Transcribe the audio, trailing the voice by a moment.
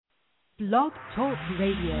Blog Talk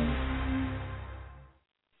Radio.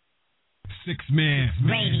 Six Man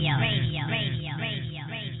Radio.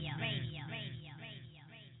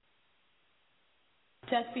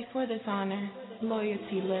 Death before dishonor,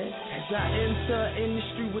 loyalty lives. As I enter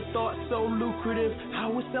industry with thoughts so lucrative,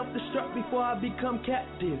 I was self-destruct before I become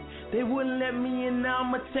captive. They wouldn't let me in, now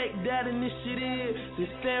I'ma take that initiative to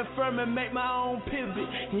stand firm and make my own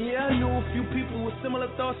pivot. Yeah, I knew a few people with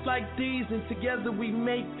similar thoughts like these, and together we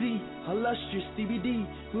make the illustrious CBD.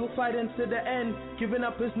 We'll fight until the end. Giving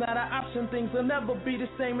up is not an option. Things will never be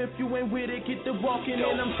the same if you ain't with it. Get the walking in.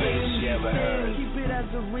 I'm saying keep it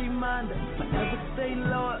as a reminder. Forever stay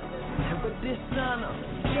loyal, never dishonor.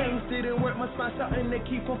 Things didn't work, must find something to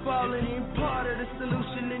keep from falling. You're part of the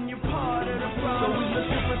solution and you're part of the problem. So we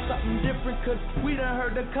looking for something different, cause we done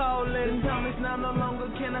heard the calling. The time is now no longer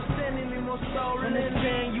can I stand any more stolen.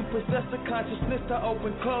 Understand you possess the consciousness to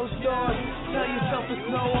open closed doors. Tell yourself it's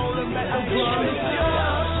no holding back. I'm yours.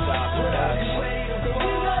 Stop without you.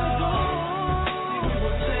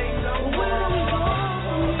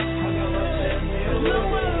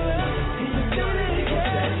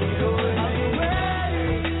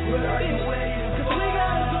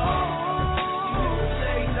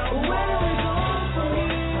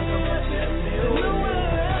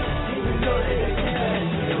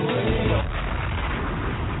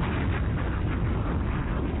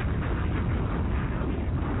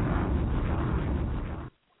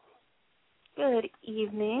 Good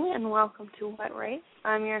evening and welcome to Wet Race.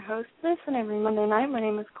 I'm your hostess, and every Monday night my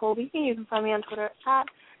name is Colby. You can find me on Twitter at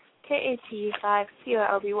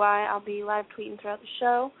KATU5COLBY. I'll be live tweeting throughout the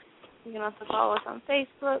show. You can also follow us on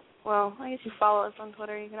Facebook. Well, I guess you follow us on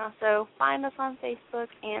Twitter. You can also find us on Facebook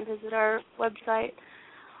and visit our website,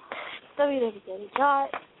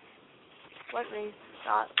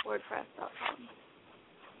 www.wetrace.wordpress.com.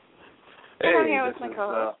 Hey, I'm here with my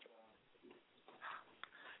co-host.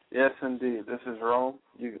 Yes, indeed. This is Rome.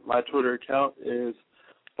 My Twitter account is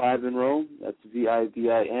 5inRome. That's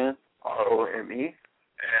VIVINROME.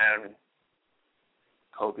 And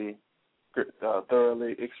Kobe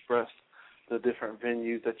thoroughly expressed the different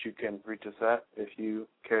venues that you can reach us at if you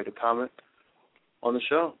care to comment on the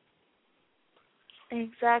show.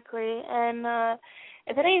 Exactly. And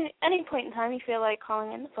if at any point in time you feel like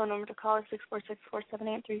calling in, the phone number to call is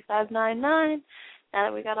 646-478-3599. Now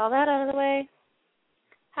that we got all that out of the way,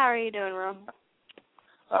 how are you doing, Rome?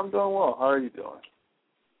 I'm doing well. How are you doing?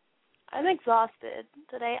 I'm exhausted.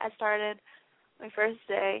 Today I started my first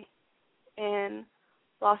day in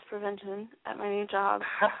loss prevention at my new job.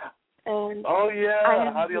 And oh,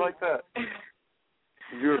 yeah. How do you like that?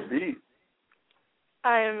 You're a beat.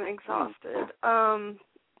 I am exhausted.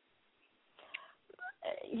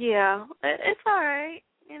 Yeah, it's all right.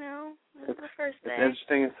 You know, it's the first day. It's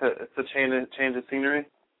interesting. It's a change of scenery.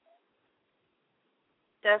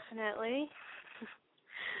 Definitely.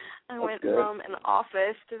 I That's went good. from an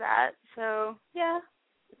office to that, so yeah,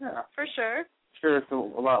 for sure. Sure, it's a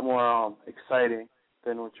lot more exciting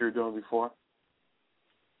than what you were doing before.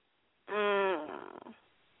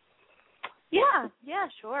 Yeah,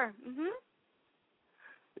 sure. Mhm.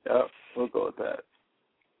 Yep, we'll go with that.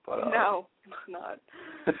 But, no, it's not.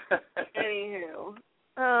 Anywho,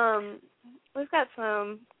 we've got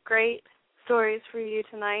some great stories for you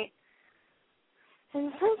tonight.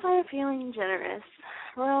 And since I'm feeling generous,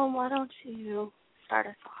 Rome, why don't you start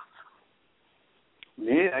us off?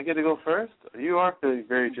 Me? I get to go first? You are feeling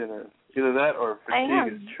very generous. Either that or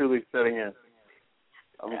fatigue is truly setting in.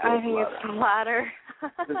 I think it's the latter.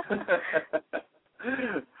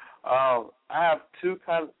 I have two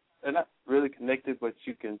kind of, they're not really connected, but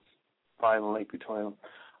you can find a link between them.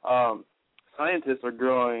 Scientists are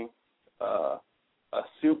growing a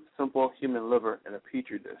simple human liver in a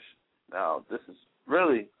petri dish. Now, this is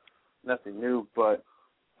really nothing new, but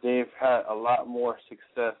they've had a lot more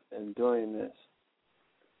success in doing this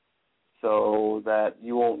so that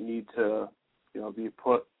you won't need to, be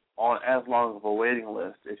put on as long of a waiting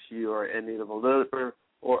list if you are in need of a liver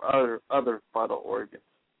or other vital organs.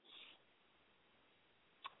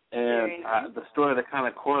 And the story that kind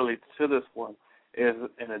of correlates to this one is,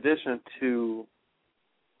 in addition to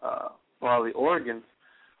bodily organs,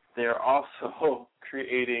 they're also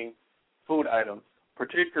creating food items,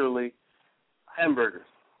 particularly hamburgers.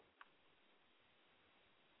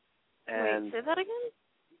 And wait, say that again?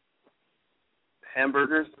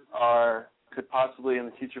 Hamburgers could possibly in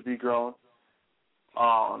the future be grown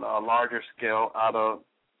on a larger scale out of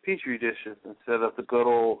petri dishes instead of the good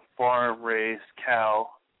old farm-raised cow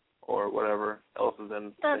or whatever else is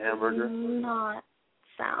in the hamburger. That does not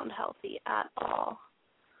sound healthy at all.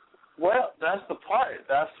 Well, that's the part.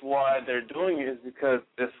 That's why they're doing it, is because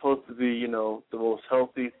it's supposed to be, you know, the most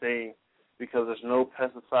healthy thing, because there's no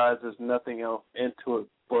pesticides, there's nothing else into it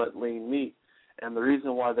but lean meat. And the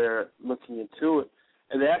reason why they're looking into it,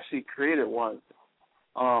 and they actually created one,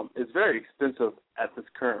 it's very expensive at this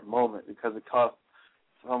current moment because it costs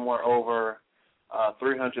somewhere over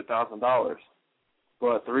 $300,000.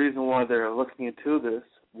 But the reason why they're looking into this,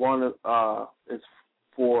 one is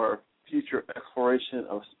for future exploration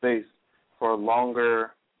of space for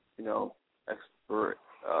longer, you know,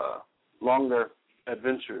 longer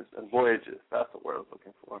adventures and voyages. That's the word I was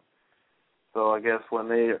looking for. So I guess when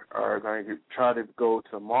they are going to try to go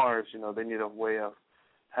to Mars, you know, they need a way of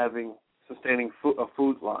sustaining a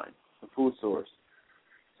food line, a food source.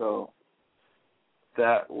 So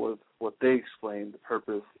that was what they explained, the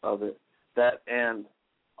purpose of it. That, and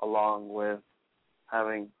along with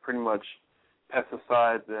having pretty much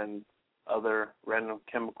pesticides and other random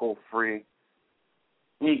chemical-free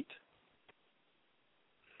meat.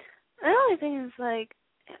 The only thing is, like,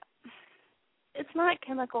 it's not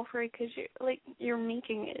chemical-free because you're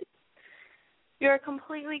making it. You're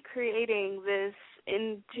completely creating this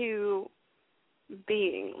into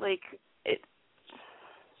being. Like, it's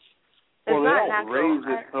well, not they don't natural. raise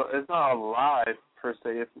it, so it's not alive per se.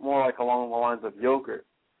 It's more like along the lines of yogurt.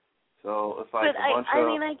 So it's like but a bunch I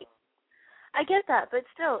mean, I get that, but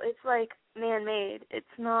still, it's like man-made.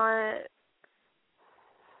 It's not.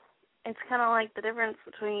 It's kind of like the difference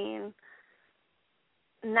between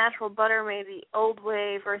natural butter made the old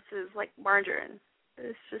way versus like margarine.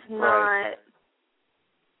 It's just not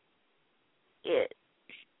it.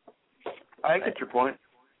 I get your point.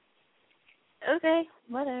 Okay,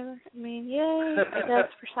 whatever. I mean, yay! I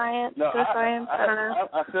guess for science, No, go science. I don't know.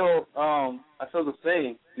 I feel the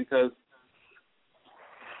same because,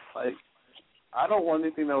 like, I don't want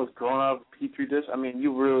anything that was grown out of a petri dish. I mean,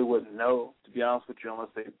 you really wouldn't know, to be honest with you,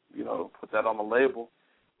 unless they, you know, put that on the label.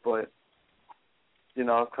 But, you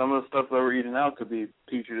know, some of the stuff that we're eating now could be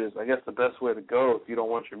petri dish. I guess the best way to go if you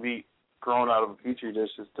don't want your meat grown out of a petri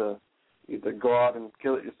dish is to either go out and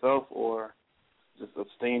kill it yourself or just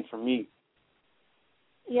abstain from meat.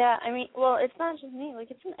 Yeah, I mean, well, it's not just meat.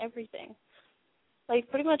 Like, it's in everything. Like,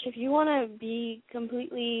 pretty much if you want to be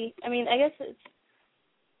completely, I mean, I guess it's,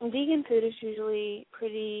 vegan food is usually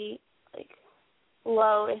pretty, like,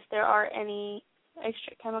 low if there are any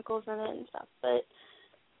extra chemicals in it and stuff. But,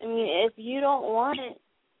 I mean, if you don't want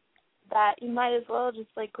that, you might as well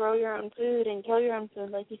just, like, grow your own food and kill your own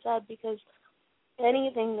food, like you said, because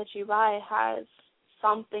anything that you buy has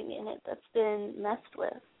something in it that's been messed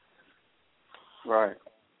with. Right.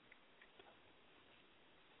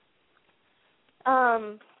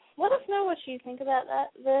 Let us know what you think about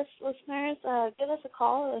this, listeners. Give us a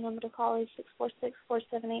call. The number to call is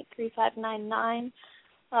 646-478-3599. We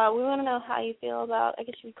want to know how you feel about, I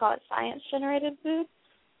guess you would call it science-generated food.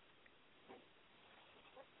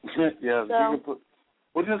 Yeah, so, you can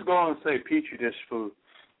we'll just go on and say petri dish food.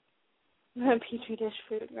 Petri dish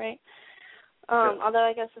food, right? Although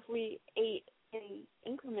I guess if we ate in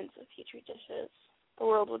increments of petri dishes, the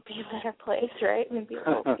world would be a better place, right? We'd be a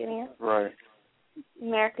little skinnier. Right.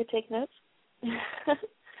 America, take notes.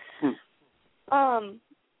 While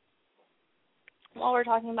we're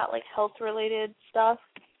talking about, like, health-related stuff,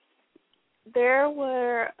 there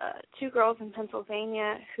were two girls in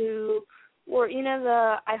Pennsylvania who wore, you know,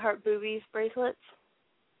 the I Heart Boobies bracelets?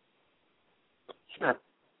 Sure.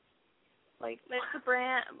 Like, there's the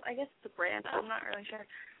brand, I guess it's a brand, I'm not really sure.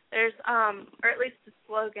 There's, or at least the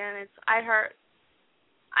slogan, it's I Heart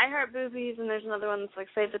Boobies, and there's another one that's like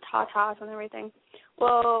Save the Tatas and everything.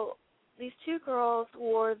 Well, these two girls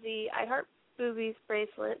wore the I Heart Boobies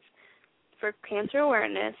bracelets for cancer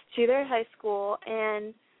awareness to their high school,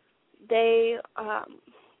 and they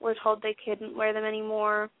were told they couldn't wear them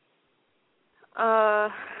anymore. The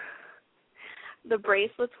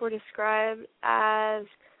bracelets were described as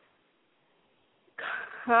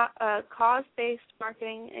cause-based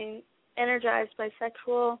marketing and energized by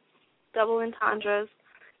sexual double entendres.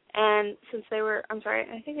 And since they were, I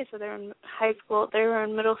think they said they were in high school, they were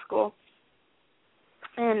in middle school.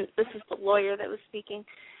 And this is the lawyer that was speaking.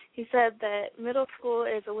 He said that middle school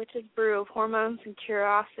is a witch's brew of hormones and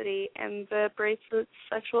curiosity, and the bracelet's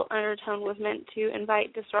sexual undertone was meant to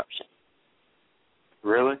invite disruption.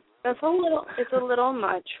 Really? It's a little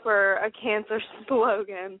much for a cancer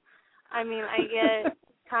slogan. I mean, I get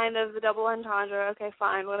kind of the double entendre, okay,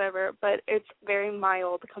 fine, whatever, but it's very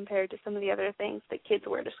mild compared to some of the other things that kids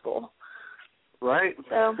wear to school. Right.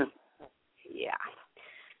 So, yeah.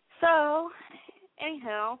 So,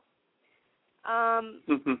 anyhow,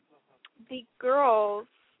 the girls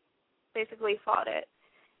basically fought it,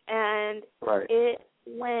 and Right. it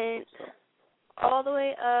went all the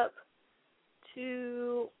way up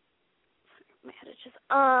to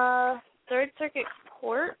Third Circuit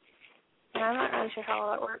Court. And I'm not really sure how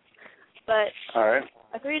all that works, but All right.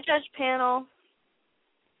 a 3-judge panel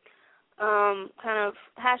kind of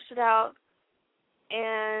hashed it out,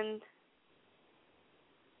 and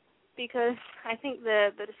because I think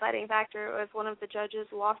the deciding factor was one of the judges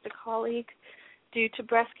lost a colleague due to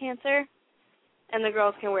breast cancer, and the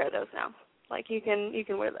girls can wear those now. Like, you can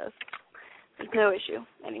wear those. There's no issue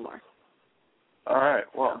anymore. All right.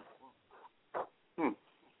 Well.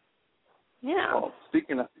 Yeah. Well,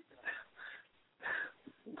 speaking of,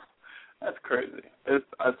 that's crazy. It's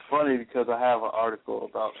funny because I have an article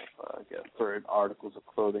about, I guess, certain articles of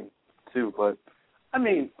clothing too. But I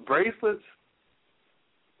mean, bracelets.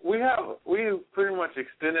 We've pretty much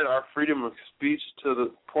extended our freedom of speech to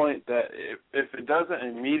the point that if it doesn't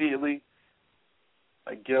immediately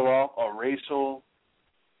give off a racial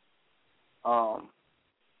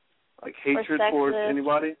hatred towards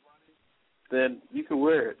anybody, then you can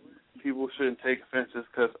wear it. People shouldn't take offenses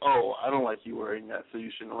because, I don't like you wearing that, so you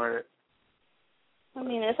shouldn't wear it. I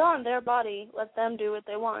mean, it's on their body. Let them do what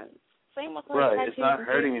they want. Same with right. tattoos. It's not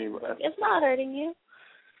hurting anybody. It's not hurting you.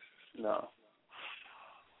 No.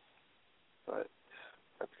 But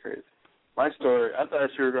that's crazy. My story, I thought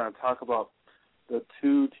you were going to talk about the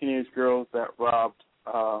 2 teenage girls that robbed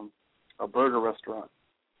a burger restaurant.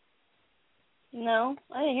 No,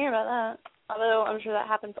 I didn't hear about that. Although I'm sure that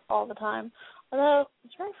happens all the time. Although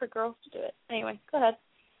it's rare for girls to do it. Anyway, go ahead.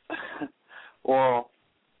 Well,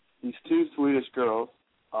 these 2 Swedish girls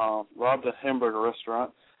robbed a hamburger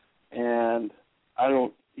restaurant, and I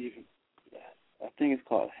think it's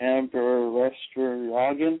called Hamburger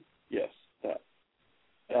Restaurant. Yes,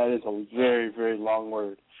 that is a very, very long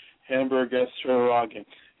word. Hamburger Restaurant.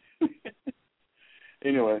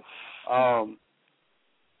 Anyway,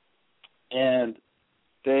 and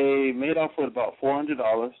they made off with about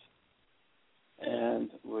 $400, and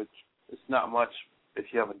which is not much if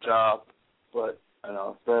you have a job, but I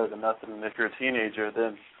know it's better than nothing. And if you're a teenager,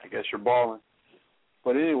 then I guess you're balling.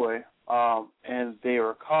 But anyway, and they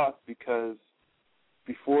were caught because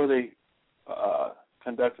before they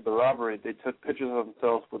conducted the robbery, they took pictures of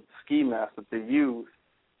themselves with ski masks that they used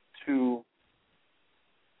to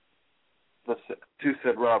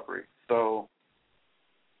said robbery. So,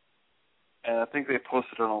 and I think they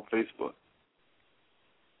posted it on Facebook.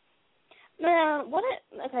 Man,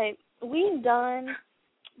 okay, we've done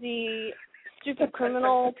the stupid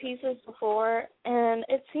criminal pieces before, and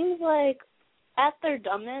it seems like at their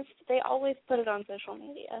dumbest, they always put it on social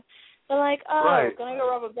media. They're like, right. Gonna go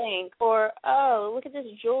rob a bank, or, look at this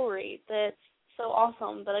jewelry that's so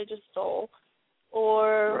awesome that I just stole,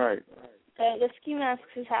 or right. The ski masks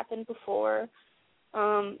has happened before.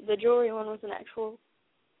 The jewelry one was an actual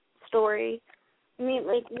story. I mean,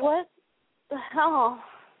 like, what the hell?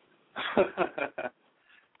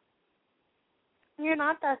 You're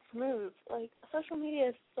not that smooth. Like, social media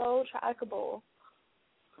is so trackable.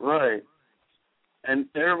 Right. And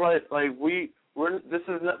everybody, like, this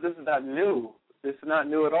is not new. This is not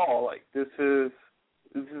new at all. Like, this has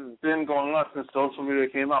been going on since social media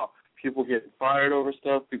came out. People getting fired over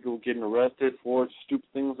stuff. People getting arrested for stupid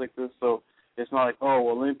things like this. So it's not like,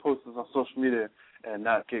 let me post this on social media and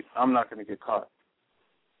I'm not going to get caught.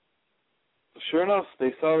 Sure enough,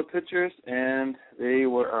 they saw the pictures and they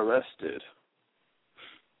were arrested.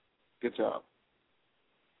 Good job.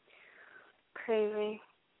 Crazy.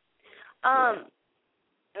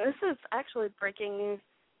 This is actually breaking news.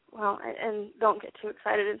 Well, and don't get too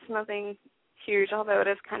excited. It's nothing huge, although it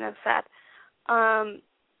is kind of sad.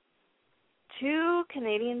 2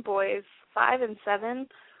 Canadian boys, 5 and 7,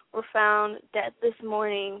 were found dead this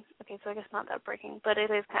morning. Okay, so I guess not that breaking, but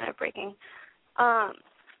it is kind of breaking.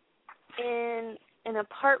 In an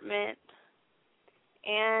apartment,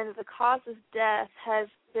 and the cause of death has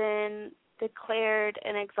been declared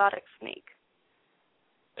an exotic snake.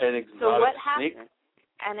 An exotic so what snake? Happened?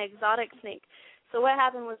 An exotic snake. So what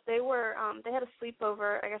happened was they had a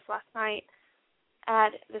sleepover, I guess, last night at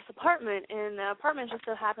this apartment, and the apartment just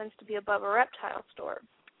so happens to be above a reptile store.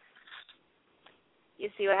 You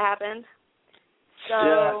see what happened? So,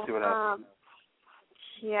 yeah, I see what happened.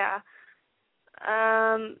 Yeah.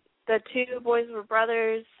 The 2 boys were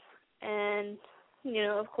brothers, and,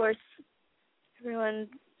 of course, everyone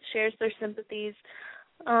shares their sympathies.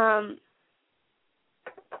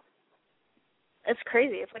 It's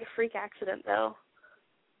crazy. It's like a freak accident, though.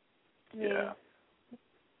 I mean, yeah.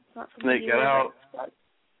 It's not something snake got out,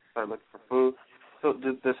 started looking for food. So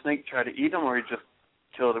did the snake try to eat him, or he just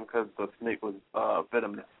killed him because the snake was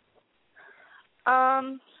venomous?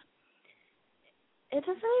 it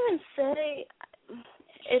doesn't even say.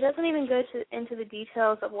 It doesn't even go into the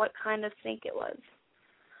details of what kind of snake it was.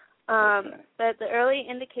 But the early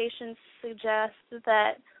indications suggest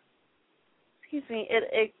that,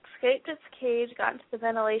 it escaped its cage, got into the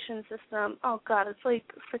ventilation system. Oh God, it's like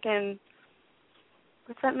freaking.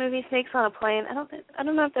 What's that movie, Snakes on a Plane? I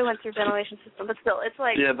don't know if they went through ventilation system, but still, it's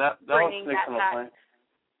like that was Snakes on a Plane.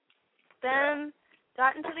 Then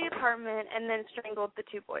got into the apartment and then strangled the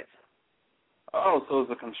 2 boys. Oh, so it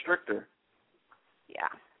was a constrictor. Yeah.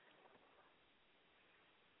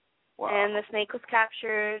 Wow. And the snake was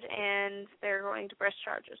captured, and they're going to press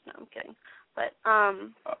charges. No, I'm kidding. But I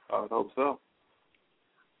would hope so.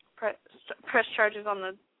 Press charges on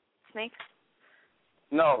the snake?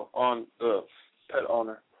 No, on the pet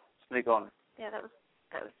owner, snake owner. Yeah, that was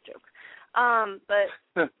a joke. But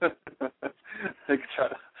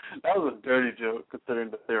that was a dirty joke, considering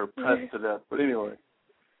that they were pressed to death. But anyway.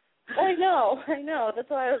 I know. That's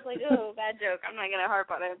why I was like, oh, bad joke. I'm not gonna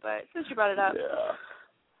harp on it, but since you brought it up, yeah,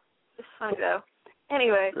 it's funny though.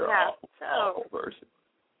 Anyway, awful person.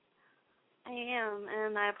 I am,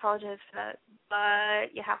 and I apologize for that,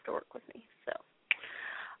 but you have to work with me. So,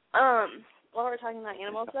 while we're talking about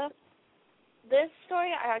animals, though, this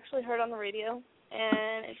story I actually heard on the radio,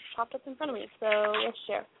 and it just popped up in front of me, so let's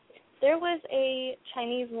share. There was a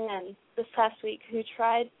Chinese man this past week who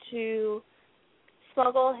tried to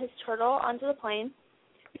smuggle his turtle onto the plane,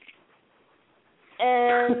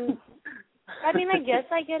 and I mean, I guess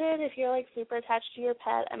I get it if you're like super attached to your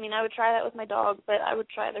pet. I mean, I would try that with my dog, but I would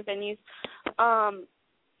try other venues. Right.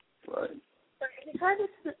 But he tried to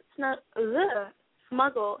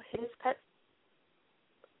smuggle his pet.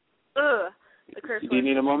 The curse Do you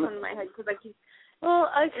need a moment? in my head because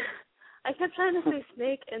I kept trying to say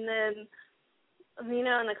snake, and then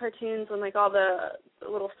in the cartoons when like all the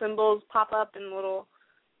little symbols pop up and little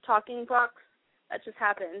talking blocks, that just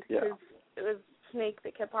happened because it was snake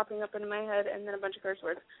that kept popping up in my head, and then a bunch of curse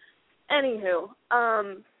words. Anywho,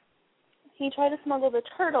 he tried to smuggle the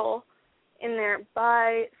turtle in there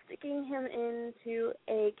by sticking him into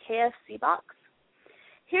a KFC box.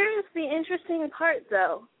 Here's the interesting part,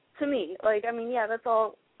 though, to me. Like, I mean, yeah, that's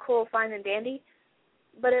all cool, fine, and dandy,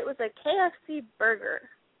 but it was a KFC burger.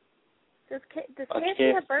 Does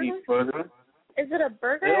KFC have burgers? Is it a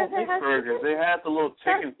burger? They don't make burgers. They had the little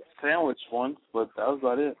chicken sandwich ones, but that was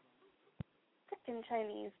about it. Freaking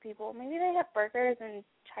Chinese people. Maybe they have burgers in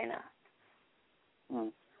China.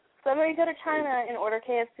 Somebody go to China and order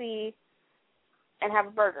KFC and have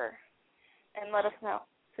a burger and let us know.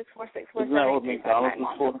 646-473. Isn't that what McDonald's is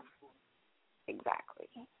for? Exactly.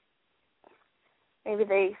 Maybe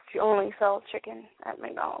they only sell chicken at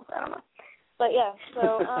McDonald's. I don't know. But yeah,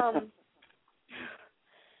 so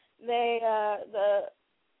the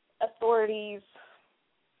authorities,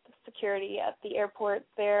 the security at the airport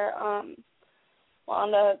there,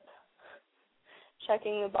 wound up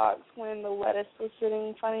checking the box when the lettuce was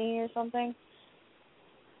sitting funny or something.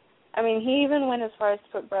 I mean, he even went as far as to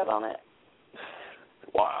put bread on it.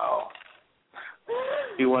 Wow.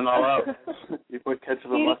 He went all out. He put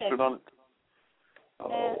ketchup and mustard on it. Oh,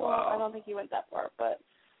 wow. Well, I don't think he went that far, but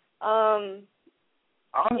honestly,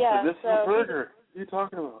 this is a burger. What are you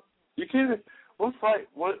talking about? You can't. Where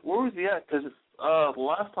was he at? Because the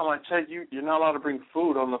last time I checked, you're not allowed to bring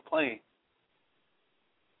food on the plane.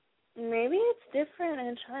 Maybe it's different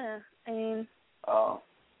in China. I mean. Oh,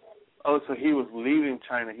 so he was leaving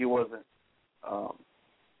China. He wasn't going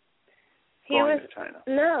to China.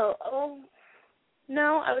 No.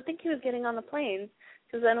 No, I would think he was getting on the plane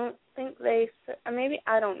because I don't think maybe,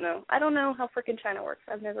 I don't know. I don't know how freaking China works.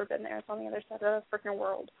 I've never been there. It's on the other side of the freaking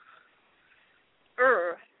world.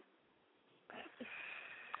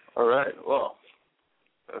 All right. Well,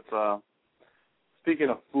 that's speaking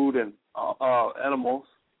of food and animals,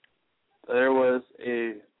 there was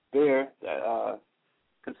a bear that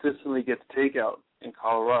consistently gets takeout in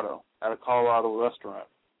Colorado at a Colorado restaurant.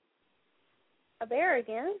 A bear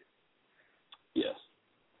again? Yes.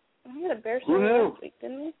 We had a bear story last week,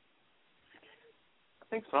 didn't we? I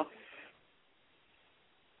think so.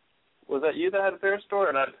 Was that you that had a bear story,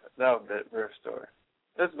 or not? That was a bear story.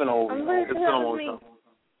 It's been a long time.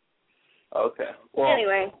 Okay. Well,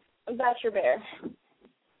 anyway, about your bear.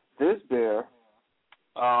 This bear,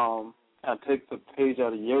 I take the page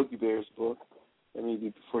out of Yogi Bear's book. That may be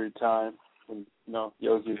before your time. No,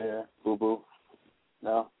 Yogi Bear, boo boo.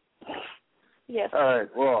 No. Yes. All right.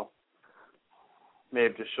 Well, may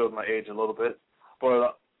have just showed my age a little bit,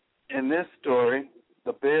 but in this story,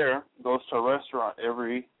 the bear goes to a restaurant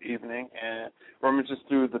every evening and rummages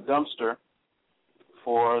through the dumpster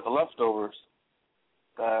for the leftovers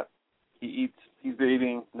that he eats. He's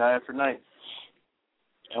eating night after night.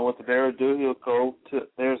 And what the bear would do, he'll go to,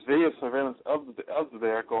 there's video surveillance of the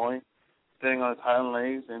bear going, standing on his hind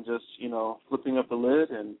legs and just, flipping up the lid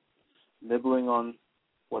and nibbling on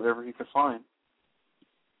whatever he could find.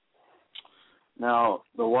 Now,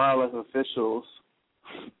 the wildlife officials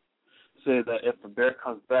say that if the bear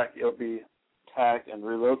comes back, it'll be tagged and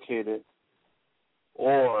relocated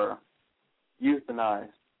or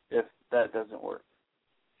euthanized if that doesn't work.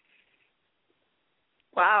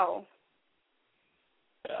 Wow.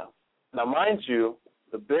 Yeah. Now, mind you,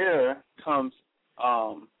 the bear comes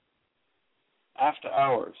after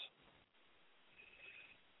hours.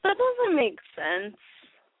 That doesn't make sense.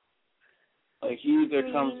 Like, he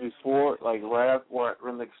either comes before, like, right after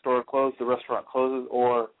when the store closes, the restaurant closes,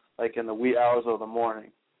 or, like, in the wee hours of the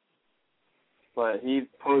morning. But he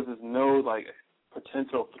poses no, like,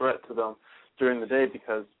 potential threat to them during the day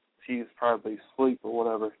because he's probably asleep or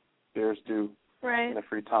whatever bears do in their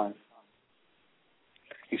free time.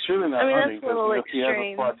 He's surely not hunting because he has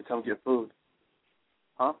a spot to come get food.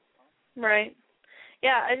 Huh? Right.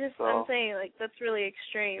 Yeah, I'm saying, like, that's really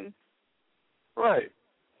extreme. Right.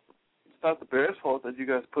 It's not the bear's fault that you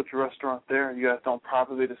guys put your restaurant there and you guys don't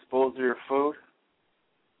properly dispose of your food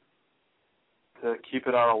to keep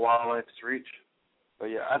it out of wildlife's reach. But,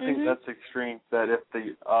 yeah, I think that's extreme, that if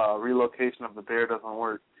the relocation of the bear doesn't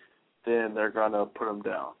work, then they're going to put him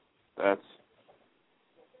down. That's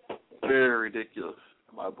very ridiculous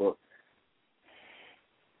in my book.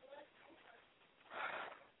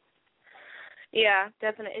 Yeah,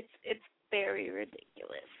 definitely. It's very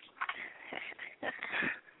ridiculous.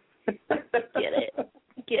 Get it.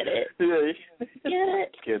 Yeah.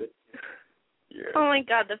 Get it. Yeah. Oh my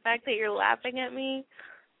God, the fact that you're laughing at me.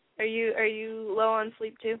 Are you low on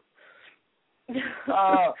sleep too?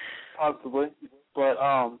 Possibly. But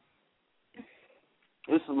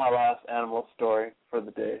this is my last animal story for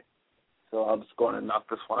the day. So I'm just going to knock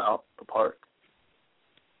this one out the park.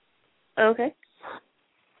 Okay.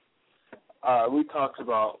 We talked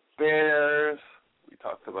about bears, we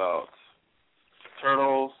talked about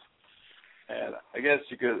turtles, and I guess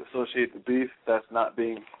you could associate the beef that's not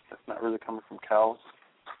really coming from cows.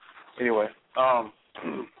 Anyway,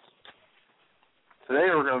 today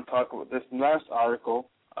we're going to talk about this last article.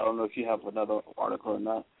 I don't know if you have another article or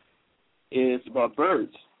not. It's about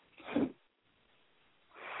birds. I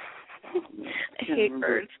hate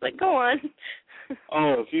birds, but go on.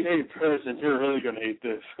 Oh, if you hate birds, then you're really going to hate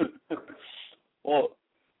this. Well,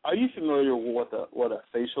 are you familiar with what a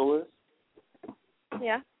facial is?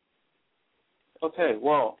 Yeah. Okay,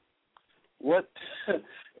 well, do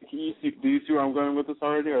you see where I'm going with this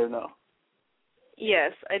already or no?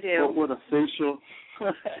 Yes, I do. What would a facial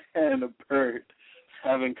and a bird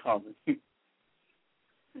have in common? A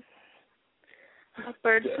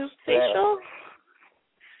bird poop facial?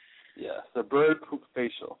 Yes, a bird poop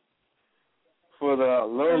facial. For the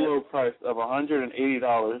low price of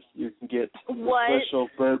 $180, you can get a special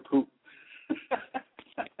bird poop.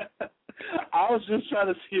 I was just trying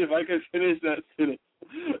to see if I could finish that sentence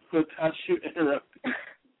without you interrupting.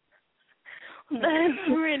 That's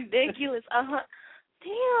ridiculous.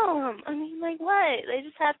 Damn. I mean, like, what? They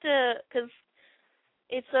just have to, because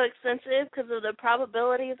it's so expensive because of the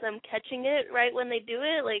probability of them catching it right when they do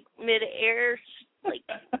it, like mid-air, like,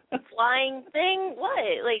 flying thing.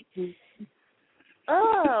 What? Like,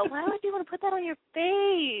 why would you want to put that on your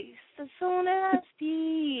face? That's so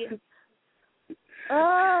nasty.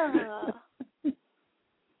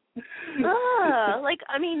 Like,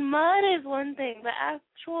 I mean, mud is one thing, but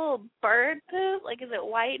actual bird poop, like, is it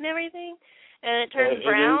white and everything? And it turns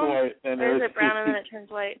brown? It is white. Or is it brown and then it turns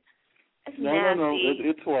white? That's nasty. No,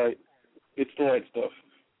 it's white. It's the white stuff.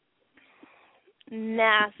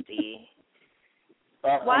 Nasty.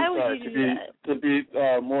 Why would you do that? To be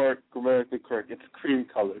more grammatically correct, it's cream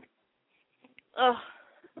colored. Ugh.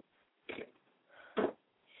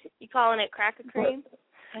 You calling it cracker cream?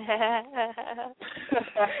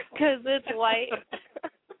 Because it's white.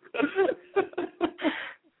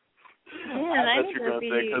 Man, I thought you were going to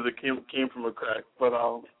say because it came from a crack, but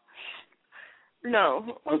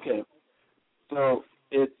no. Okay, so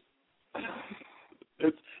it's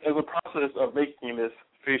a process of making this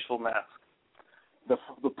facial mask. The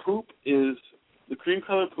cream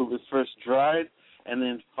colored poop is first dried and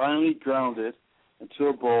then finally grounded into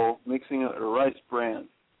a bowl, mixing it with a rice bran,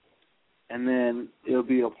 and then it'll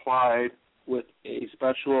be applied with a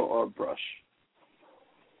spatula or a brush.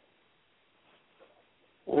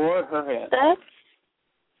 Or her hand. That's,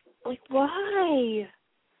 like, why?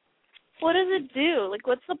 What does it do? Like,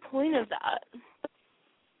 what's the point of that?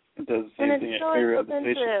 It does the same thing at every other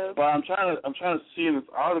facial. But I'm trying to see in this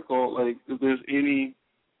article, like, if there's any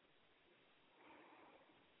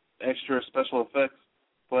extra special effects.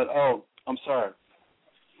 But, I'm sorry.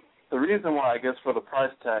 The reason why, I guess, for the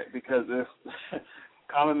price tag, because it's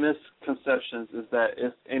common misconceptions is that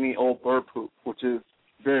it's any old bird poop, which is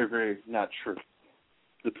very, very not true.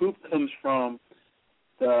 The poop comes from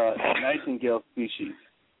the nightingale species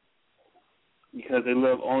because they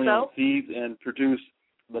live only on seeds and produce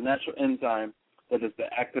the natural enzyme that is the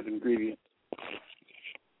active ingredient.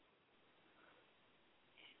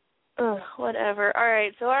 Ugh, whatever. All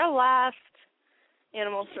right, so our last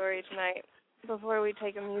animal story tonight, before we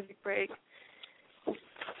take a music break. I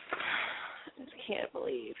just can't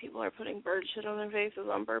believe people are putting bird shit on their faces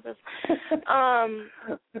on purpose.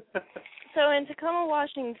 So in Tacoma,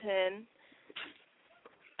 Washington,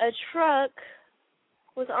 a truck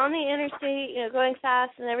was on the interstate, going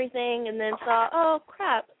fast and everything, and then saw, oh,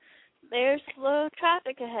 crap, there's slow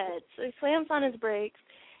traffic ahead. So he slams on his brakes,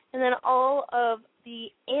 and then all of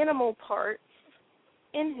the animal parts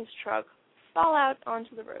in his truck fall out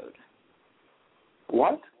onto the road.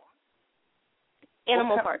 What?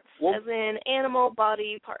 Animal parts, as in animal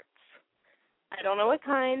body parts. I don't know what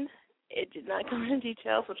kind. It did not come into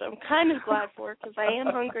details, which I'm kind of glad for because I am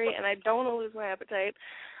hungry and I don't want to lose my appetite.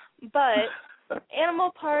 But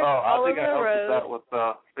animal parts all over the road. I think I helped that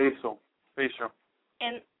with facial.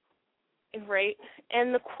 And right,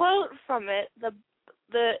 and the quote from it, the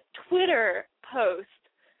Twitter post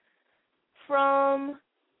from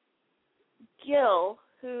Gil,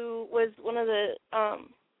 who was one of the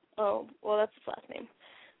that's his last name.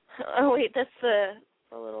 Oh wait, that's the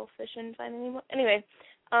little fish and find anymore. Anyway,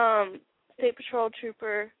 State Patrol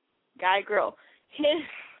Trooper guy girl.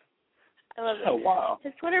 I love it. Oh wow.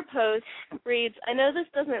 His Twitter post reads, "I know this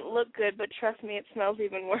doesn't look good, but trust me, it smells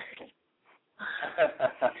even worse."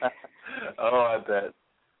 Oh, I bet.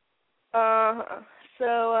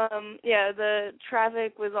 So, the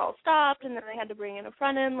traffic was all stopped, and then they had to bring in a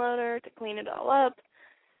front-end loader to clean it all up.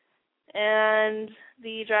 And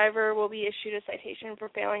the driver will be issued a citation for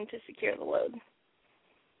failing to secure the load.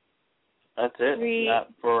 That's it? Not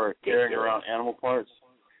for carrying around animal parts?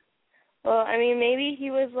 Well, I mean, maybe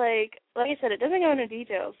he was like I said, it doesn't go into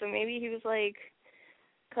detail, so maybe he was like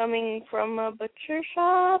coming from a butcher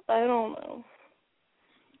shop? I don't know.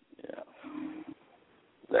 Yeah.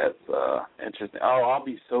 That's interesting. Oh, I'll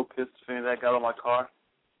be so pissed if any of that got on my car.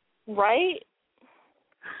 Right?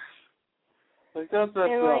 Like that's that.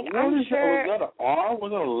 I'm sure. Was that an arm?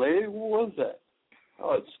 Was that a leg? What was that?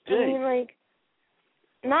 Oh, it stinks. I mean,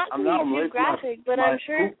 not to be too graphic, but I'm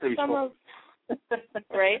sure some of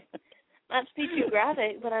right. Not to be too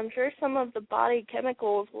graphic, but I'm sure some of the body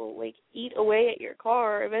chemicals will eat away at your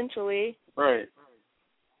car eventually. Right.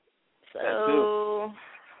 So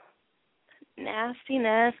nasty,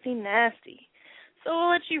 nasty, nasty. So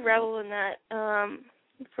we'll let you revel in that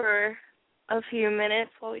for a few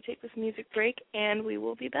minutes while we take this music break, and we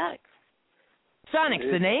will be back. Sonic's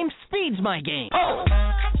the name, speed's my game. Oh!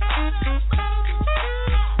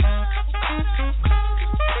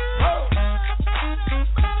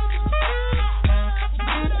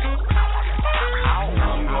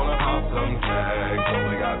 I'm gonna pop some tags,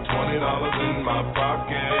 only got $20 in my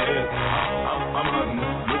pocket. I'm hunting,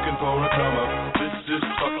 looking for a come up. This is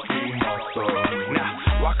fucking awesome.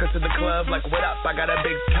 Now, walk us to the club like, what up? I got a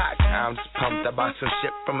big cock. I'm just pumped. I bought some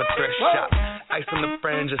shit from a thrift shop. Ice on the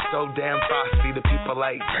fringe is so damn frosty. The people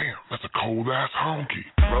like, damn, that's a cold ass honky.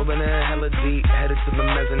 Rolling in hella deep, headed to the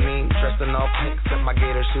mezzanine. Dressed in all pink, set my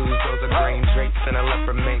gator shoes. Those are green drapes and a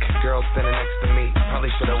leopard mink. Girl standing next to me. Probably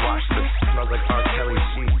should have washed this. Smells like R. Kelly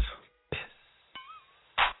sheets.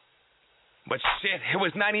 But shit, it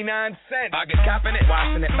was 99 cents. I get copping it,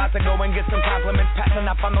 washing it. About to go and get some compliments. Passing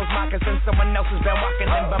up on those moccasins. Someone else has been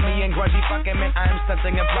walking in bummy and grungy fucking man. I am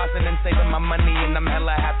stunting and flossing and saving my money. And I'm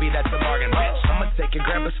hella happy that's a bargain, bitch. I'ma take your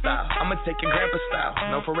grandpa style. I'ma take your grandpa style.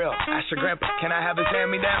 No, for real. Ask your grandpa, can I have his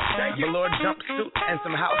hand-me-down? Velour jumpsuit and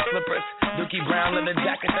some house slippers. Dookie brown leather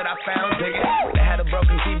jacket that I found. Dig it. They had a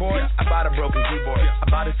broken keyboard. I bought a broken keyboard.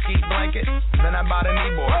 I bought a ski blanket. Then I bought a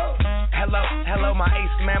kneeboard. Hello, my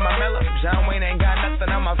ace man, my mellow. John Wayne ain't got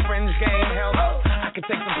nothing on my fringe game. Hell no. I could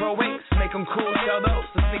take some pro wings, make them cool, sell those.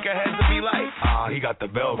 The sneakerheads will be like, he got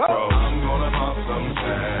the Velcro. I'm gonna pop some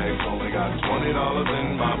tags, only got $20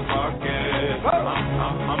 in my pocket.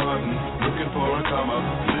 I'm hunting, looking for a come up.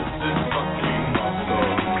 This is fucking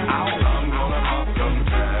awesome. I'm gonna pop some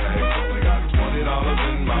tags, only got $20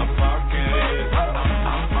 in my pocket.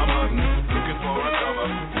 I'm hunting, looking for a come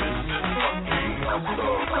up. This is fucking awesome.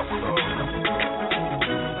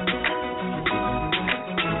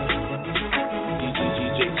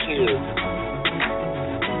 He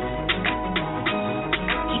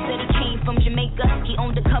said he came from Jamaica, he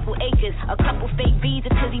owned a couple acres, a couple fake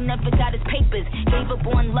visas, cause he never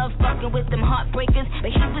love fucking with them heartbreakers, but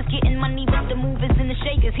he was getting money with the movers and the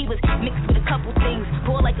shakers. He was mixed with a couple things,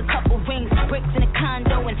 bought like a couple rings, bricks in a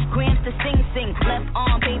condo and grams to sing. Left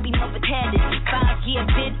arm, baby, never had it. 5-year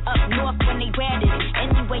bid up north when they ratted.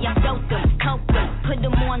 Anyway, I felt them, helped them, put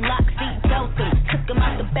them on lock, seat belt them, took them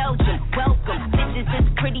out to Belgium. Welcome, bitches is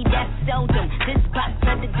pretty, that's seldom. This box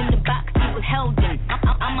better than the box he was held in.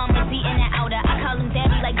 I'm on my seat in and outer. I call him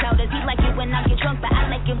daddy like doubters. He like it when I get drunk, but I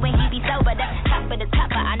like it when he be sober. That's top of the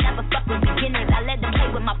topper. I never fuck with beginners. I let them play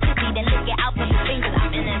with my pussy, then lick it out with his fingers.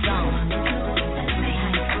 I'm in that zone.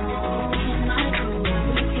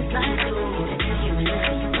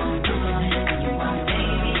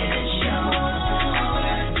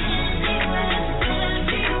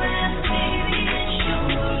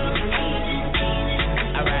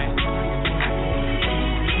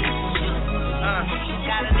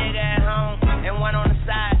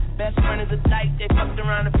 They fucked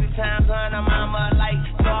around a few times, her and her mama alike.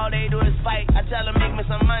 So all they do is fight. I tell her make me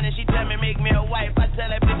some money, she tell me make me a wife. I tell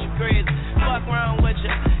that bitch you crazy, fuck wrong with you.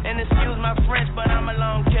 And excuse my French, but I'm a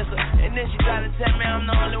long kisser. And then she try to tell me I'm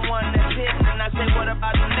the only one that's hitting. And I say what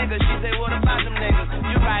about them niggas? She say what about them niggas?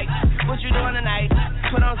 You right, what you doing tonight?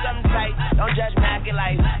 Put on something tight, don't judge me, I get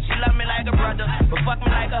life. She love me like a brother, but fuck me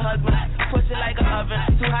like a husband. Pussy like an oven,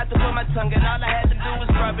 too hot to put my tongue in. All I had to do was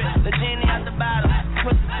rub it, the genie out the bottom.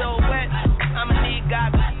 Pussy so wet, I'ma need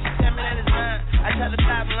goggles. She tell me that it's mine. I tell her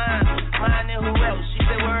top line, mine and who else? She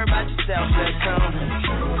say worry about yourself, let's come.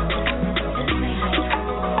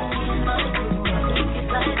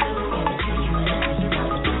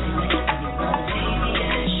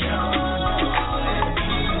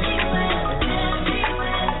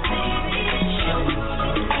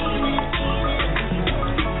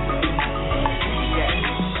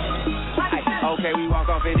 Okay, we walk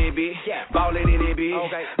off in it, bitch. Ballin' in it, bitch.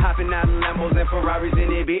 Okay. Hopping out of Lambos and Ferraris in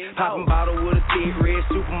it, bitch. Poppin' bottle with a thick red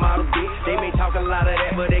supermodel, bitch. They may talk a lot of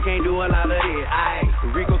that, but they can't do a lot of it.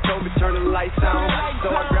 Aight, Rico told me turn the lights on, so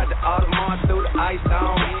I grabbed the Audemars, threw the ice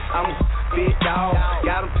on. I'm a big dog,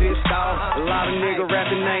 got him pissed off. A lot of nigga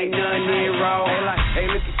rapping, ain't none near raw. Hey,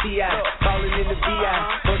 look at T.I., ballin' in the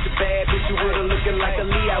V.I. Bunch of bad bitches with her looking like a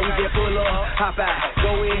Leo. We get pull up, hop out,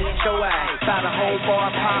 go in, show out. Side the whole bar,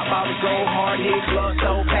 pop out, go hard, hit club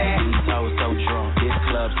so packed. These hoes so drunk, this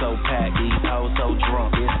club so packed. These hoes so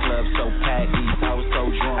drunk, this club so packed. These hoes so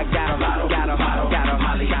drunk. I got 'em, got 'em, got 'em,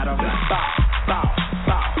 Molly got 'em. Bow, bow,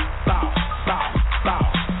 bow, bow, bow, bow,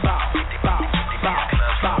 bow, bow,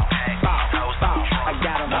 bow, bow, bow. I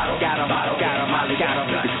got 'em, got 'em, got 'em, Molly got 'em.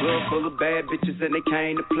 The club full of bad bitches and they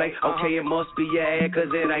came to play. Okay, it must be your ad, cause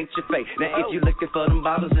it ain't your face. Now if you looking for them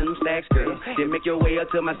bottles and them stacks, girl, then make your way up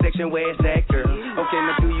to my section where it's at, girl. Okay,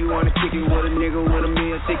 now do you wanna kick it with a nigga with a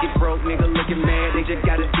meal ticket? Broke nigga looking mad, they just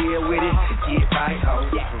gotta deal with it. Get right, ho,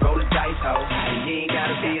 roll the dice, ho. And you ain't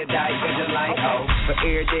gotta be a dice, cause you like, ho. But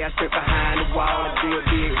every day I sit behind the wall and feel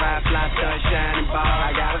big, ride, fly, sunshine and ball.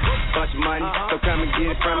 I got a bunch of money, so come and get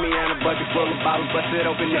it from me. And a bucket full of bottles, bust it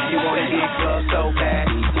open if you want it. This club so bad,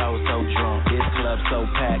 these hoes so drunk. This club so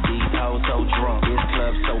packed, these hoes so drunk. This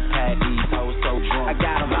club so packed, these hoes so drunk. I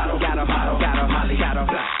got 'em, got 'em, got 'em, Molly got 'em.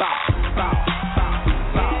 Bow, bow.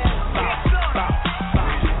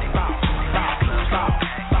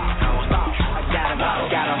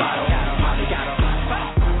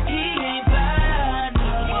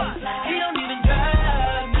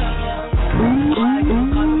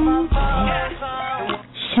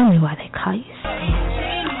 Show me why they call you Stan.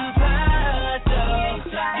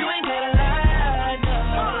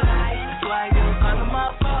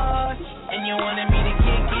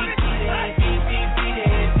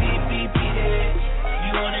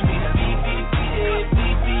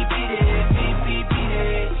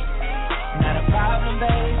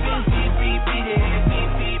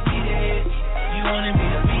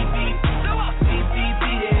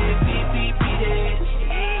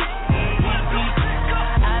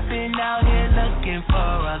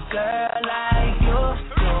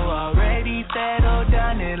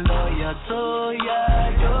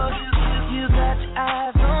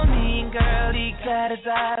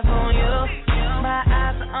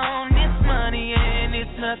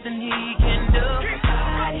 Nothing he can do.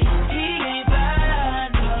 He ain't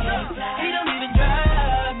bad, no. He don't even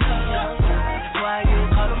drive, no. That's why you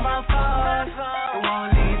call him my phone. It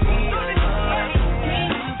won't leave me alone. He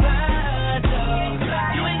ain't bad, no.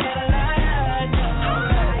 You ain't gotta lie, no.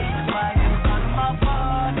 That's why you call him my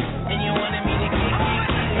phone. And you wanted me to get it.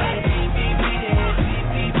 You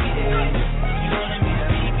wanted me to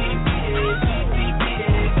beat it.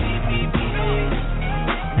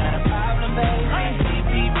 Not a problem, baby.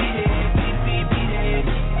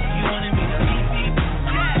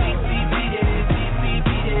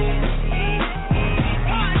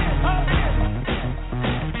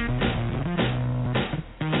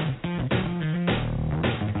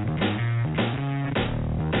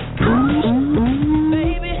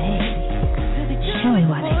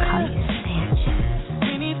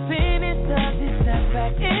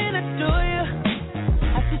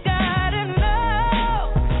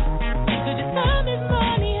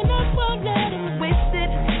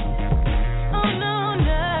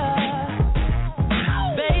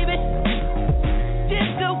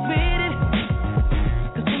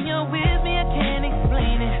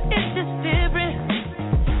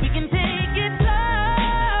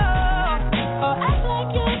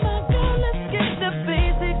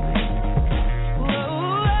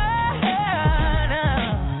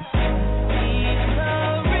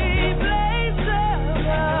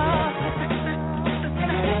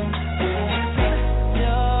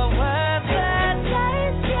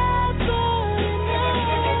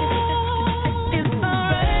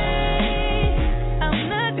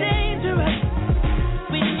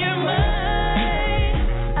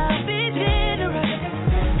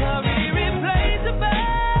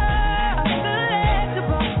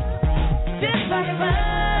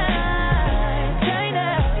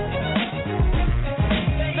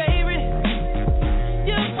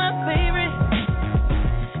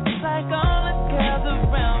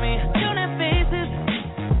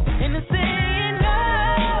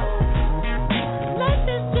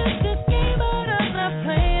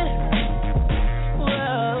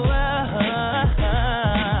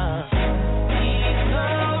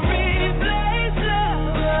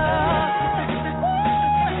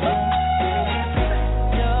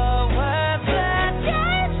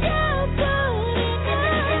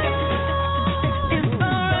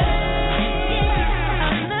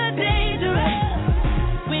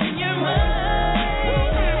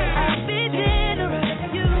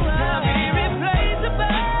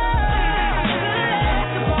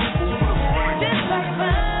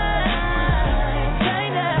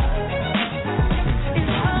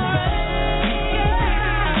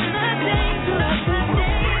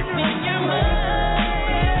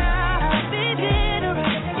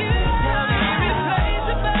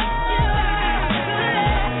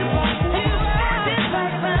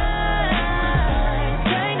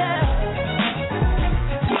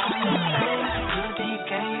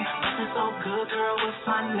 what's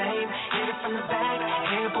my name? Hit it from the back,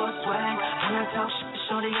 hair boy swag. When I talk shit,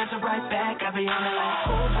 shorty answer right back. I be on it like,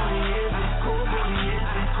 cool booty is it, cool booty is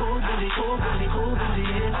it, cool booty, cool booty, cool booty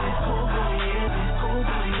is it, cool booty is it, cool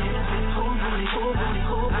booty is it, cool booty, cool booty,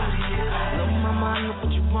 cool booty is it. Little mama, I know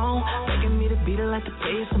what you want, begging me to beat it like the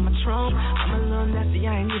bass on my trunk. I'm a little nasty,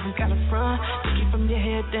 I ain't even got a front. Take you from your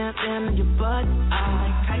head down to your butt. I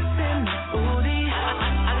like Tyson, that booty.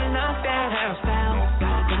 I love that hairstyle.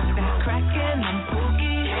 Got that crackin', I'm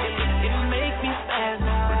boogie. It make me spaz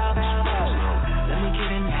out. Let me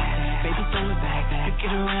get in that, baby, throw it back. You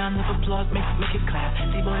get around, if applause, make it clap.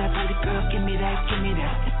 See, boy, that pretty girl, give me that, give me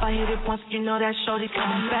that. If I hit it once, you know that shorty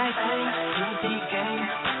coming back. UD gang,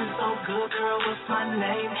 looking so good, girl, what's my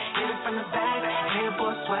name? Hit it from the back, hair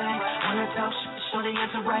boy swag. When I talk shit, shorty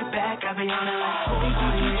answer right back. I be on it like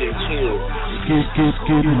DJ Chill.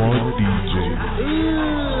 Get him on DJ.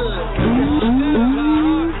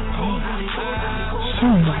 Show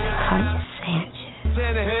me why they call you Sanchez.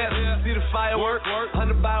 Santa here, see the firework,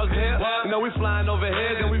 100 bottles here. You know we flying over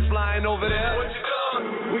here, then we flying over there.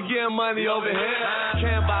 We getting money over here.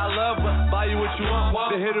 Can't buy love, but buy you what you want.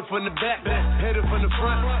 They hit it from the back, hit it from the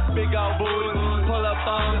front. Big old booty, pull up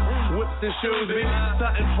on, whips and shoes, be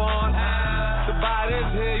something fun. To buy this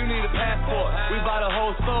here, you need a passport. We buy the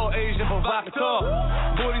whole store, Asian provocateur.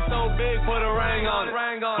 Booty so big, put a ring on it.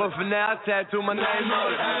 But for now, I tattoo my name on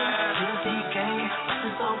it. UD gang,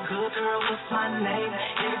 looking so good, girl, what's my name?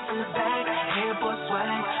 Hit it from the back, hair boy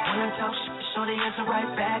swag. When I talk shit, shorty answer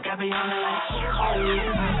right back. I be on it like, oh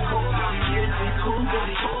yeah, cool booty, cool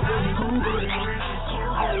booty, cool booty, cool booty,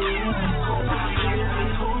 oh yeah, cool booty,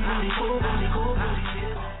 cool booty, cool booty, cool booty.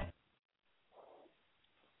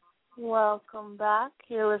 Welcome back.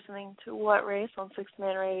 You're listening to What Race on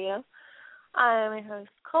 6-Man Radio. I am your host,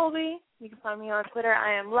 Colby. You can find me on Twitter.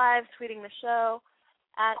 I am live tweeting the show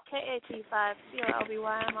at KAT5COLBY.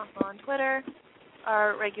 I'm also on Twitter.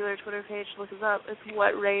 Our regular Twitter page, look us up. It's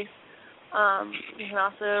What Race. You can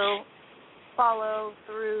also follow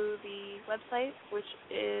through the website, which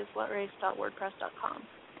is whatrace.wordpress.com.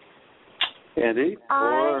 Andy,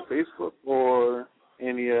 or Facebook, or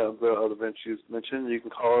any of the other events you mentioned, you can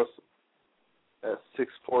call us at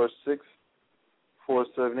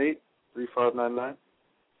 646-478-3599.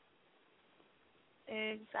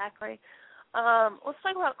 Exactly. Let's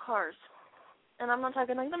talk about cars. And I'm not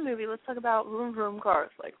talking like the movie. Let's talk about vroom vroom cars,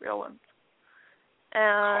 like real ones.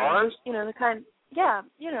 And, Cars? You know, the kind, yeah,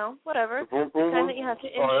 you know, whatever. The vroom kind that you have to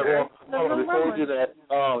insure. Before we do that,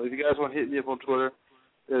 if you guys want to hit me up on Twitter,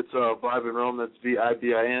 it's Vibe in Rome. That's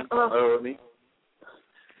VIBIN. Me.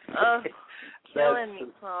 Killing me,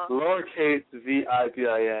 Paul. Lowercase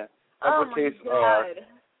VIBIN. Uppercase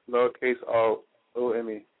lowercase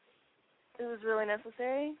OME. It was really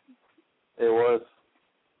necessary. It was.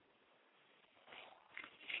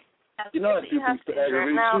 You know that you have to insure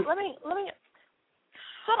it. Now, you. let me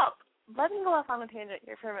shut up. Let me go off on a tangent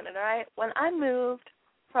here for a minute, all right? When I moved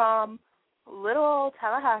from little old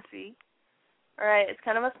Tallahassee, all right, it's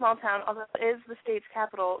kind of a small town, although it is the state's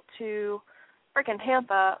capital, to freaking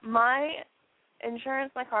Tampa, my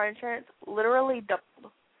insurance, my car insurance, literally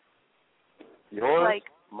doubled. Yours? Like,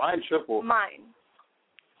 mine tripled. Mine.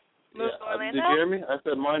 Yeah, did you hear me? I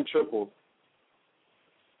said mine tripled.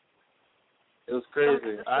 It was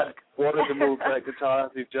crazy. I wanted to move back to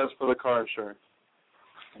Tallahassee just for the car insurance.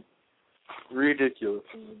 Ridiculous.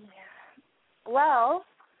 Yeah. Well,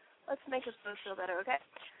 let's make us both feel better, okay?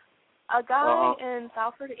 A guy in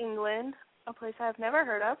Salford, England, a place I've never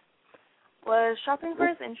heard of, was shopping for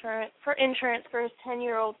his insurance for his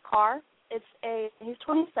 10-year-old car. He's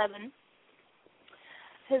 27.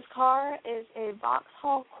 His car is a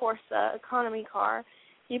Vauxhall Corsa economy car.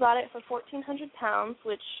 He bought it for £1,400,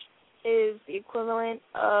 which is the equivalent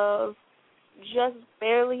of just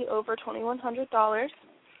barely over $2,100.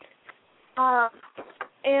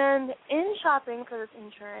 And in shopping for this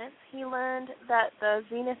insurance, he learned that the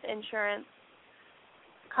Zenith Insurance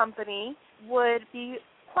Company would be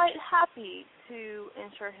quite happy to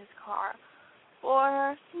insure his car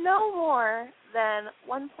for no more than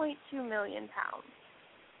 £1.2 million.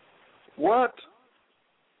 What?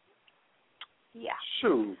 Yeah.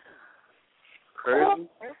 Shoot. Crazy.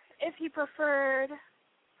 Or if he preferred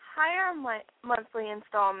higher monthly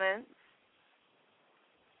installments,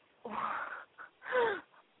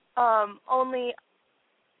 only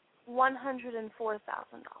 $104,000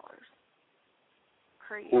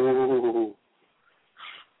 per year. Ooh.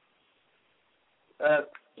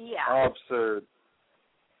 That's absurd.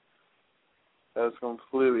 That's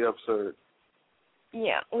completely absurd.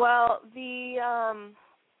 Yeah. Well,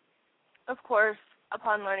 of course,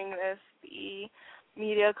 upon learning this, the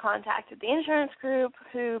media contacted the insurance group,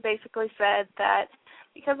 who basically said that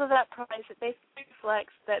because of that price, it basically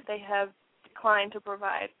reflects that they have declined to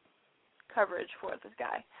provide coverage for this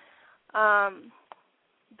guy.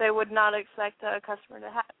 They would not expect a customer to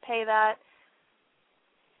pay that.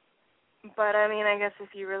 But, I mean, I guess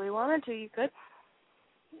if you really wanted to, you could.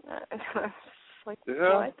 Like,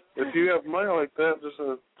 yeah, what? If you have money like that, just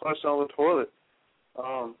flush down the toilet.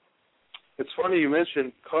 It's funny you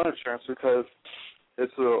mentioned car insurance because it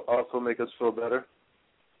will also make us feel better.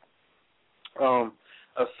 A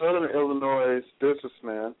Southern Illinois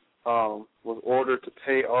businessman was ordered to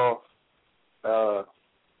pay off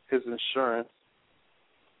his insurance,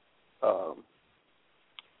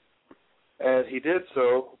 and he did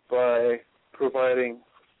so by providing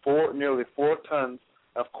nearly 4 tons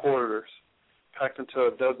of quarters packed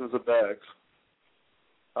into dozens of bags.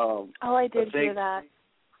 I did hear that.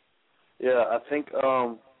 Yeah, I think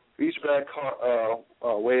each bag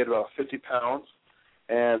weighed about 50 pounds,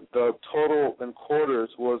 and the total in quarters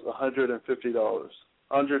was $150,000.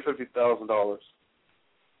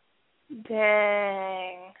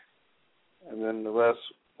 Dang. And then the rest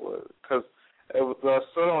was, because the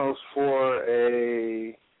settlement was for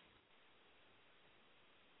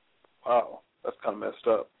wow, that's kind of messed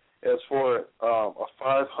up. It's for a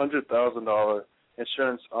 $500,000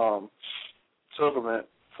 insurance settlement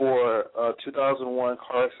for a 2001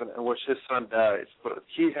 car accident in which his son died, but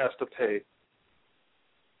he has to pay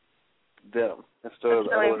them instead of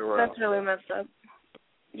the other way around. That's really messed up.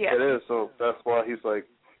 Yeah. It is, so that's why he's like,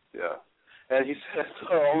 yeah. And he said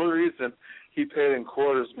the only reason he paid in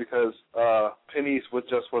quarters because pennies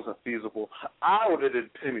just wasn't feasible. I would have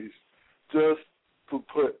did pennies just to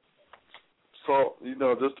put salt,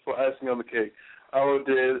 just to put icing on the cake. I would have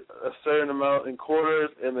did a certain amount in quarters,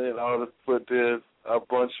 and then I would have did a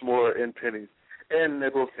bunch more in pennies and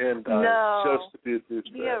nickels and dimes just to be a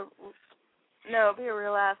douchebag. Be a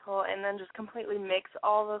real asshole, and then just completely mix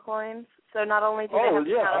all the coins. So not only do they have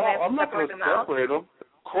to I'm not going to separate them.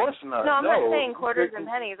 Of course not. No, I'm not saying quarters and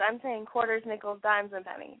pennies. I'm saying quarters, nickels, dimes, and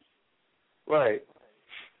pennies. Right.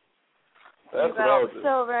 That's you got all the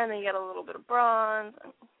silver, and then you get a little bit of bronze.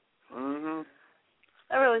 Mhm.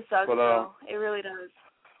 That really sucks, though. It really does.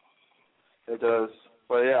 It does.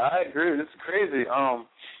 But yeah, I agree. It's crazy.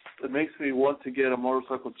 It makes me want to get a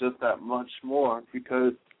motorcycle just that much more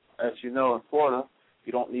because, as you know, in Florida,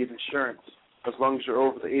 you don't need insurance. As long as you're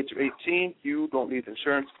over the age of 18, you don't need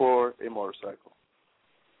insurance for a motorcycle.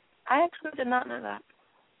 I actually did not know that.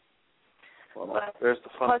 Well, but there's the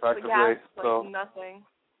fun fact of the day. So, nothing.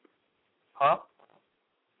 Huh?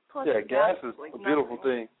 Plus yeah, gas is like a beautiful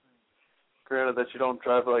thing. Granted that you don't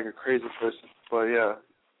drive it like a crazy person, but yeah,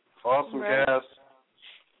 awesome gas,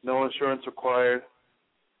 no insurance required.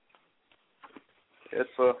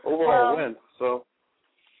 It's a overall win. So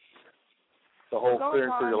the whole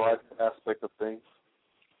clearing for your life aspect of things.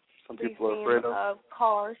 Some people are afraid of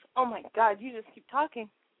cars. Oh my God, you just keep talking.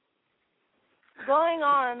 Going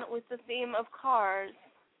on with the theme of cars,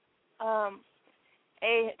 a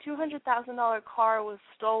 $200,000 car was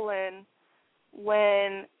stolen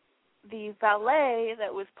when the valet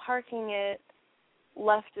that was parking it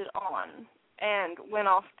left it on and went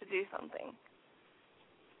off to do something.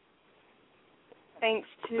 Thanks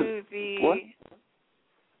to the... What?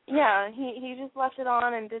 Yeah, he just left it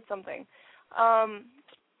on and did something.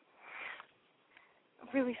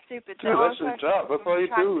 Really stupid. Dude, that's your job. That's all you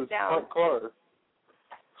do is park cars.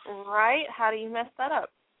 Right? How do you mess that up?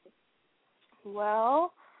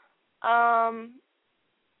 Well,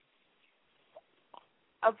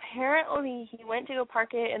 apparently he went to go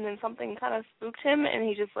park it and then something kind of spooked him and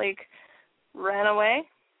he just, ran away.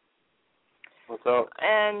 What's up?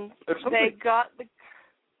 And they got the...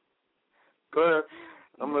 Go ahead.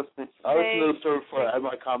 I'm listening. I'll listen to the story before I add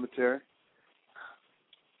my commentary.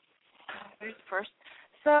 Who's first?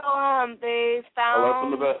 So, they found... I left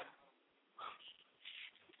from the best.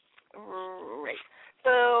 Right.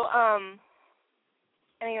 So,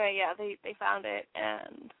 anyway, yeah, they found it,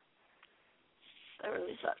 and that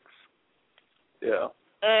really sucks. Yeah.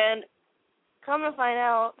 And come to find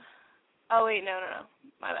out... Oh, wait, no.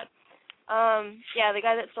 My bad. Yeah, the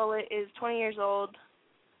guy that stole it is 20 years old,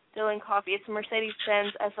 Dylan Coffey. It's a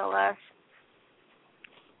Mercedes-Benz SLS.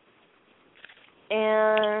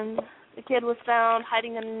 And the kid was found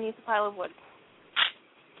hiding underneath a pile of wood.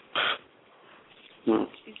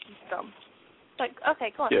 He's just dumb.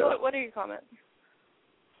 Okay, come on. Yeah. What are your comments?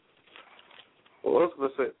 Well, I was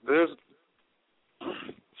going to say,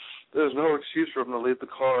 there's no excuse for him to leave the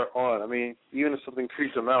car on. I mean, even if something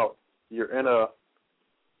creeps him out, you're in a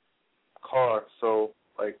car, so,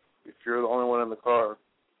 if you're the only one in the car,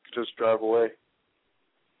 just drive away.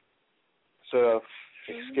 instead of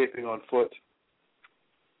escaping on foot.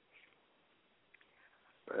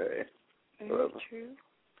 Right. Very true.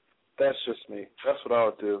 That's just me. That's what I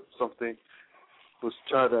would do. Something was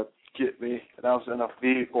trying to get me, and I was in a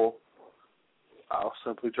vehicle. I'll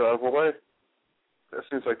simply drive away. That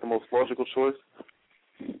seems like the most logical choice.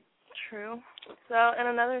 True. So, in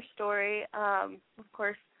another story, of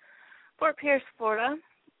course, Fort Pierce, Florida.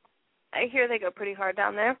 I hear they go pretty hard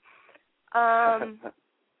down there.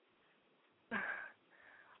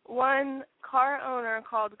 One car owner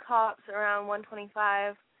called cops around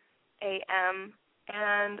 1:25 a.m.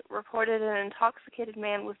 and reported an intoxicated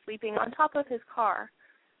man was sleeping on top of his car.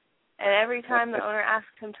 And every time the owner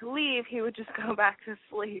asked him to leave, he would just go back to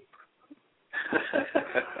sleep.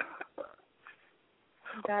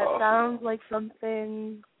 That sounds like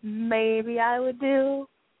something maybe I would do.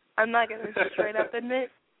 I'm not going to straight up admit,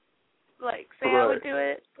 say I would do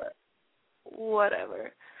it, but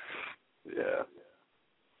whatever. Yeah.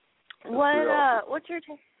 What's your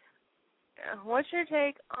take? What's your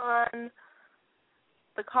take on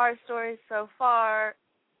the car stories so far?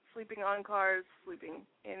 Sleeping on cars, sleeping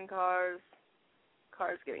in cars,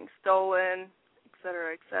 cars getting stolen,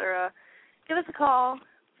 etc., etc. Give us a call.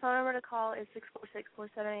 Phone number to call is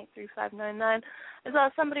 646-478-3599. I saw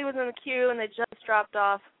somebody was in the queue and they just dropped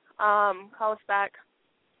off. Call us back.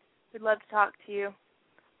 We'd love to talk to you.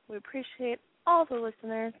 We appreciate all the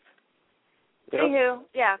listeners. Yep. Anywho,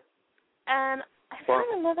 yeah. And I found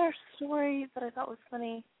another story that I thought was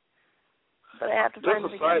funny, but I have to find it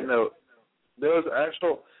again. Just a side note. There was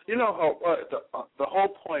the whole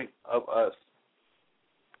point of us,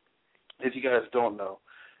 if you guys don't know,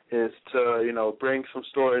 is to, bring some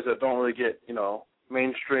stories that don't really get,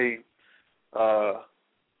 mainstream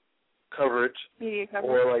coverage. Media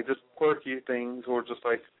coverage. Or, just quirky things or just,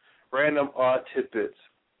 random odd tidbits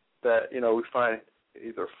that, we find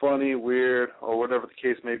either funny, weird, or whatever the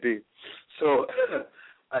case may be. So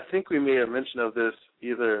I think we made a mention of this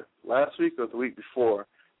either last week or the week before,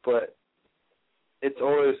 but we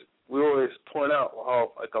always point out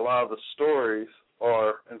how a lot of the stories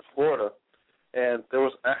are in Florida, and there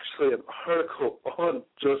was actually an article on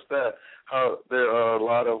just that, how there are a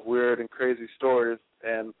lot of weird and crazy stories,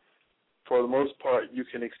 and for the most part, you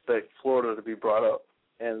can expect Florida to be brought up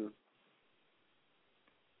in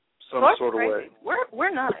some sort of way.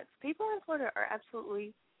 We're nuts. People in Florida are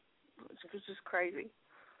absolutely just crazy.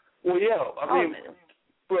 Well, yeah,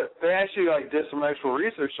 but they actually did some actual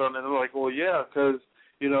research on it. They're like, well, yeah, because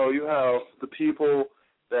you have the people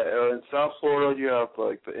that are in South Florida, you have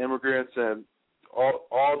the immigrants and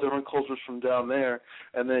all different cultures from down there,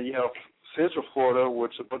 and then you have Central Florida,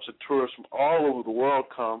 which a bunch of tourists from all over the world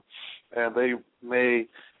come, and they may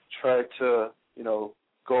try to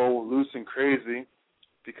go loose and crazy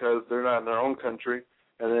because they're not in their own country,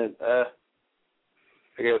 and then I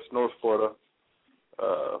guess North Florida.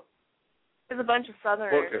 There's a bunch of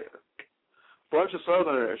Southerners. Okay. Bunch of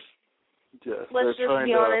Southerners. Yes. Let's just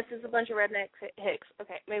be honest. There's a bunch of redneck hicks.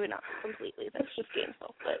 Okay, maybe not completely. That's just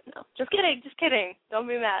gameful, but no. Just kidding. Don't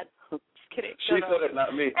be mad. Just kidding. She said it,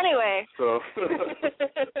 not me. Anyway. So.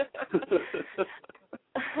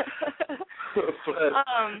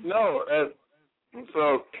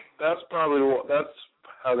 So that's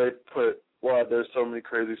how they put why there's so many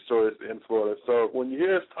crazy stories in Florida. So when you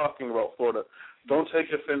hear us talking about Florida, don't take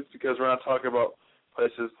offense because we're not talking about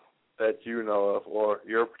places that you know of or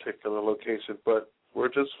your particular location, but we're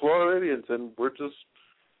just Floridians and we're just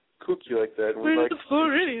kooky like that. And we're just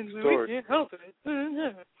Floridians and we can't help it.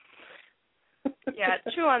 Yeah,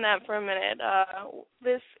 chew on that for a minute.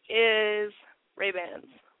 This is Ray-Bans.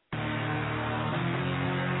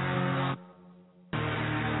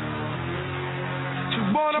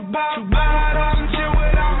 Wanna bite off and chill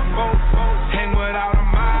without a boat. Hang without a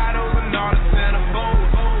models and all the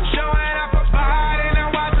centerfolds. Showing up a body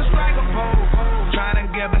and watch us strike a pole. Trying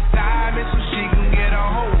to get beside me so she can get a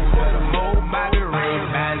hold of the whole body.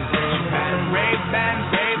 Ray-Bans,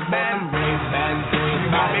 Ray-Bans, Ray-Bans, Ray-Bans,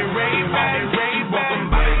 Bobby Ray-Bans,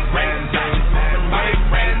 Ray-Bans, Ray-Bans,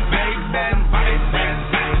 Ray-Bans,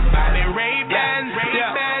 Ray-Bans, Bobby Ray-Bans,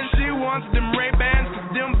 Ray-Bans. She wants them Ray-Bans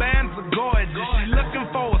 'cause them bands are gorgeous. She looking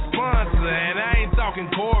for a sponsor, and I ain't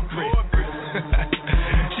talking corporate.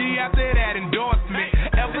 She after that endorsement.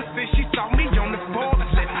 Ever since she saw me on the porch,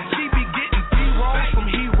 she be getting C-rolls from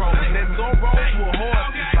heroes, then Zoros with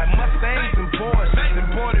horses, like Mustangs and Porsches,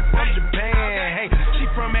 imported from Japan. Hey, she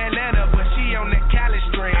from Atlanta, but she on that Cali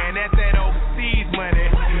strand. That's that overseas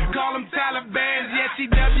money. Call them Taliban's, yeah, she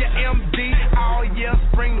WMD. All year,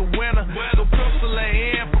 spring to winter. So pistol her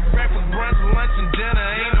in for breakfast, brunch, lunch, and dinner.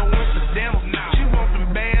 Ain't no incidental. She want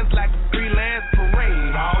them bands like a freelance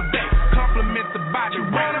parade all day. Compliment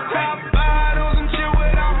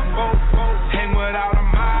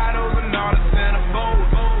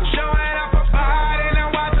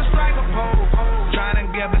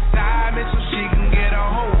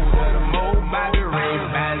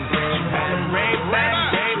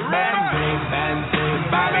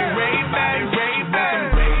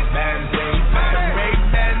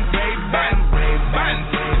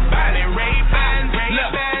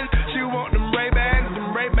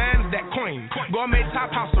Gourmet top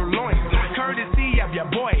house sirloin, courtesy of your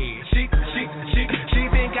boy. She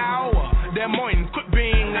think I owe her. That morning, quit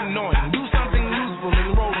being annoying. Do something useful and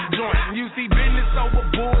roll a joint. You see, business over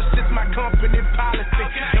bullshit's my company policy.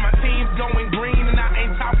 And my team's going green, and I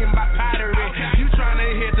ain't talking about pottery. You tryna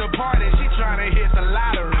hit the party, she tryna hit the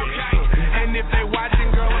lottery. And if they watching,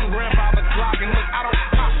 girl, and grandfather clocking, look, I don't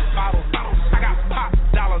pop bottles. I got pop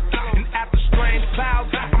dollars. And after strange clouds,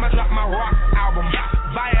 I'ma drop my rock album.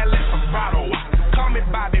 Violet vibrato. Call me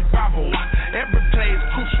Bobby Bravo. Every play is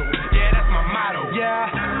crucial. Yeah, that's my motto. Yeah,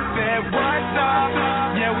 said what's up?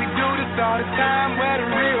 Yeah, we do this all the time. We're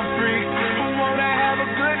the real freaks who wanna have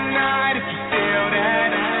a good night. If you feel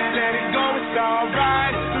that, let it go, it's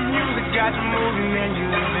alright. The music got you moving and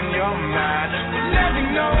you losing your mind. Let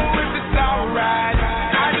me know if it's alright.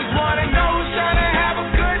 I just wanna know who's trying to have a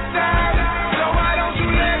good time. So why don't you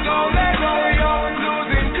let go, you're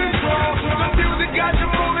losing control. The music got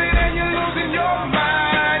you moving and you're losing your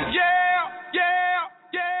mind. Yeah.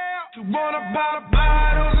 You wanna pop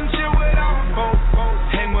bottles and chill with all the folks.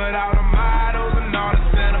 Hang with all the models and all the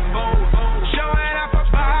centerfolds. Showing up a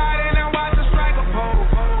party and watch us strike a pose.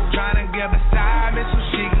 Trying to get beside me so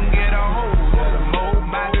she can get a hold of the mode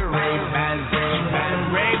by the Ray-Ban.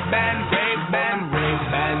 Ray-Ban.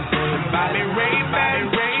 Bobby Ray-Ban.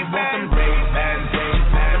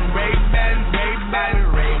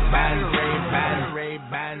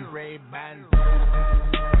 Ray-Ban.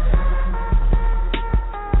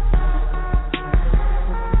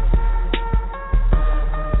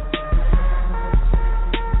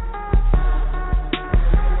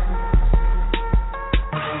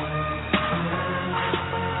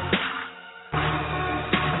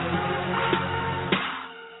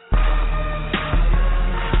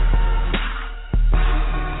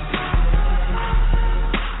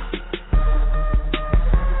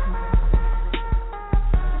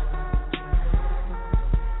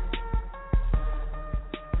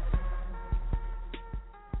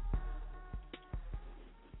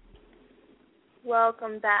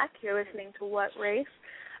 Welcome back. You're listening to What Race?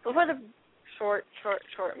 Before the short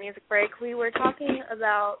music break, we were talking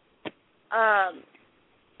about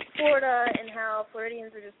Florida and how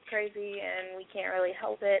Floridians are just crazy and we can't really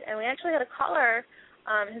help it. And we actually had a caller.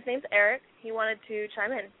 His name's Eric. He wanted to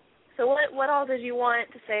chime in. So what all did you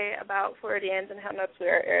want to say about Floridians and how nuts we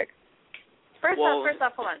are, Eric? First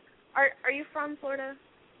off, hold on. Are you from Florida?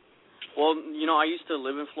 Well, you know, I used to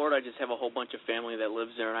live in Florida. I just have a whole bunch of family that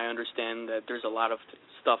lives there, and I understand that there's a lot of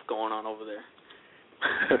stuff going on over there.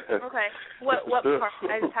 Okay. What part?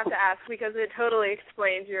 I just have to ask because it totally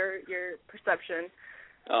explains your perception.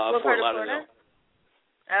 What Fort part of Lauderdale.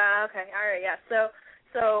 Florida? Okay. All right. Yeah.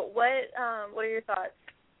 So what are your thoughts?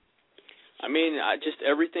 I mean, just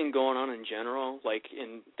everything going on in general, like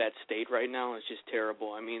in that state right now, is just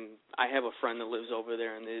terrible. I mean, I have a friend that lives over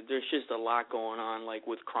there, and there's just a lot going on, like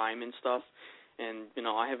with crime and stuff. And, you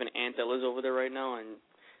know, I have an aunt that lives over there right now, and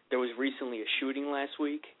there was recently a shooting last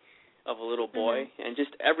week of a little boy. Mm-hmm. And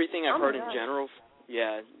just everything I've heard in general,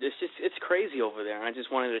 yeah, it's crazy over there. And I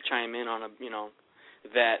just wanted to chime in on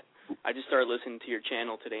that. I just started listening to your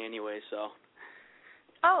channel today anyway, so.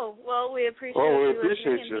 Oh, well, we appreciate you. Oh, we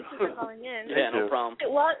appreciate you. Thank you for calling in. Yeah, no problem.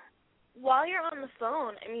 While you're on the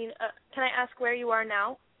phone, I mean, can I ask where you are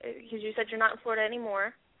now? Because you said you're not in Florida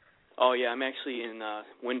anymore. Oh, yeah, I'm actually in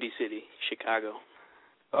Windy City, Chicago.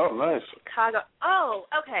 Oh, nice. Chicago. Oh,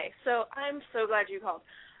 okay. So I'm so glad you called.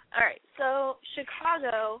 All right. So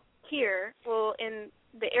Chicago here, well, in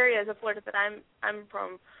the areas of Florida that I'm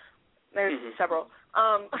from, there's several.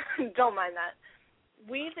 Don't mind that.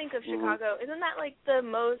 We think of Chicago, isn't that like the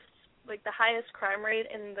highest crime rate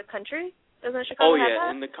in the country? Doesn't Chicago have that?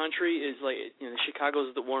 And the country is like, you know, Chicago's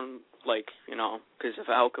the one, like, you know, because of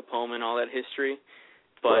Al Capone and all that history.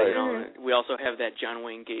 But, you know, we also have that John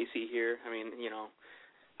Wayne Gacy here. I mean, you know,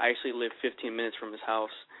 I actually live 15 minutes from his house.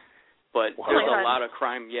 But there's a lot of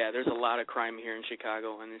crime. Yeah, there's a lot of crime here in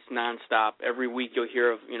Chicago, and it's nonstop. Every week you'll hear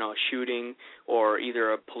of, you know, a shooting or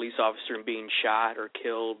either a police officer being shot or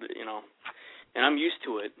killed, you know. And I'm used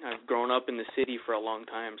to it. I've grown up in the city for a long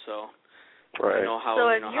time, so I know how.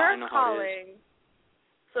 I know how it is.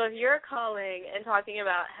 So if you're calling and talking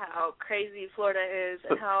about how crazy Florida is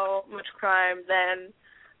and how much crime, then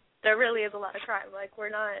there really is a lot of crime. Like, we're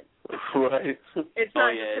not. Right. It's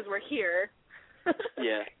not just because we're here.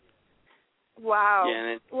 Yeah. Wow.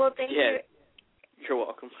 Yeah, well, thank you. You're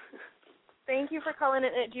welcome. Thank you for calling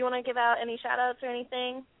in. Do you want to give out any shout-outs or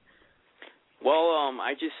anything? Well,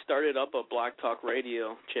 I just started up a Blog Talk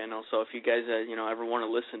Radio channel, so if you guys, ever want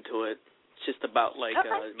to listen to it, it's just about,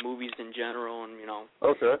 movies in general and,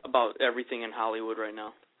 about everything in Hollywood right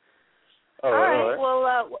now. All right.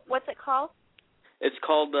 Well, what's it called? It's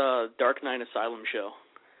called Dark Knight Asylum Show.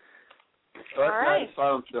 Dark Knight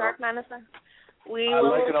Asylum Show. Dark Knight Asylum. I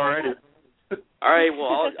like it already. All right,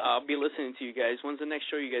 well, I'll be listening to you guys. When's the next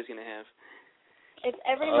show you guys going to have? It's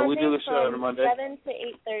every Monday we do the show every from Monday. 7 to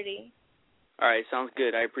 8:30. All right, sounds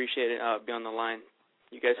good. I appreciate it. I'll be on the line.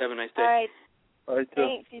 You guys have a nice day. All right. All right,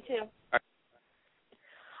 thanks. You too. All right.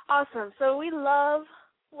 Awesome. So we love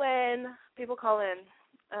when people call in.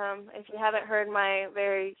 If you haven't heard my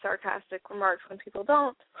very sarcastic remarks when people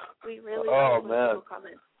don't, we really love when people call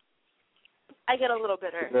in. I get a little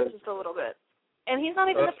bitter, just a little bit. And he's not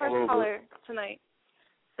even the first caller tonight.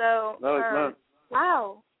 So, no, it's not.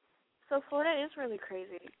 Wow. So Florida is really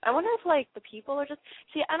crazy. I wonder if, like, the people are just...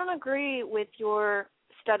 See, I don't agree with your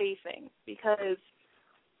study thing because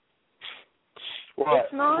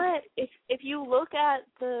it's not... If you look at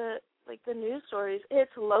the news stories,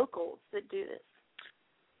 it's locals that do this.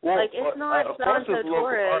 Well, like, it's not so-and-so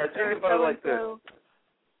tourists or so-and-so...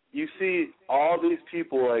 You see all these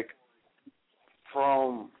people, like,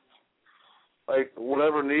 from, like,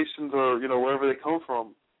 whatever nations or, you know, wherever they come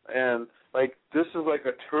from. And, like, this is, like,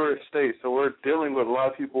 a tourist state. So we're dealing with a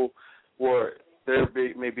lot of people where there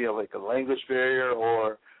may be, like, a language barrier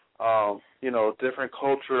or, you know, different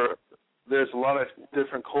culture. There's a lot of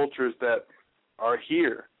different cultures that are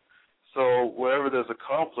here. So wherever there's a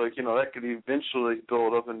conflict, you know, that could eventually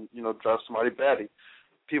build up and, you know, drive somebody batty.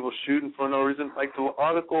 People shooting for no reason. Like the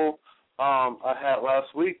article I had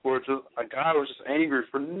last week where just a guy was just angry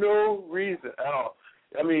for no reason at all.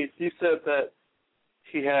 I mean, he said that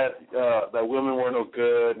he had that women were no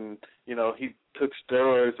good and, you know, he took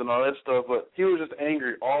steroids and all that stuff, but he was just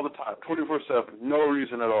angry all the time, 24/7, no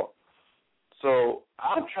reason at all. So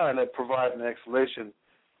I'm trying to provide an explanation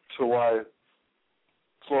to why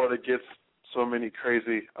Florida gets so many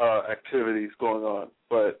crazy activities going on,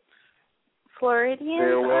 but Floridians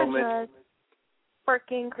are just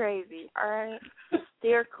freaking crazy, all right?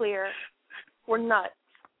 They're clear. We're nuts.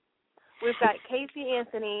 We've got Casey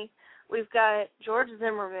Anthony. We've got George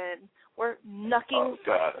Zimmerman. We're knucking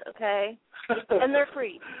freaks, okay? And they're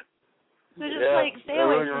free. So just, like, stay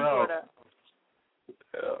away from Florida.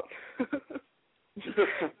 Yeah.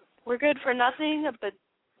 We're good for nothing but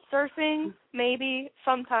surfing, maybe,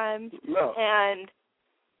 sometimes. No. And,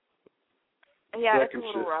 yeah, it's a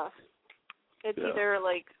little rough. It's either,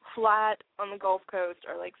 like, flat on the Gulf Coast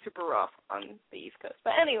or, like, super rough on the East Coast.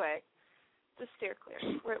 But anyway, just steer clear.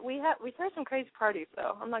 We throw some crazy parties,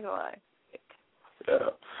 though. I'm not going to lie.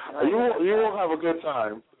 Yeah. You won't have a good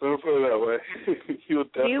time. Don't put it that way. You'll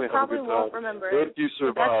definitely have a good time. You probably won't remember. If you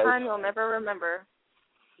survive. That time you'll never remember.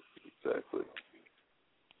 Exactly.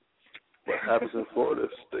 What happens in Florida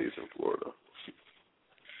stays in Florida.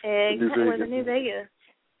 Exactly. We're the New Vegas.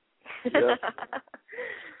 Yeah.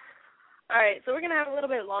 All right, so we're going to have a little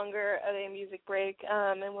bit longer of a music break,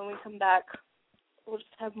 and when we come back, we'll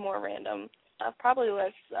just have more random stuff, probably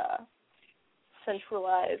less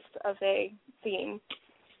centralized of a theme.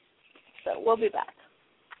 So we'll be back.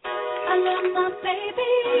 I love my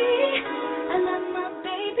baby. I love my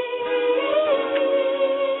baby.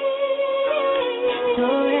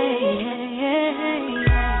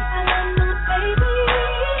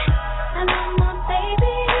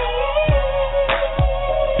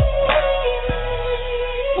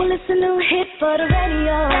 Hit for the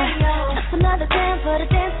radio, just another jam for the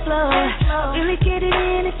dance floor. Really get it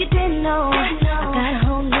in if you didn't know. I got a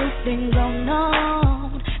whole new thing going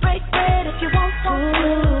on. Break bread if you want to,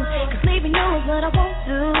 cause leaving you is what I won't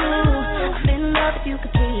do. I'm in love with you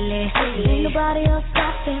completely, ain't nobody else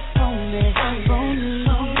got this for me.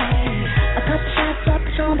 A couple shots up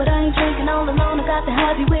Patron, but I ain't drinking all alone. I got to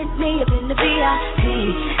have you with me up in the VIP.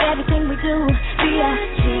 Everything we do,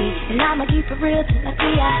 VIP. And I'ma keep it real till I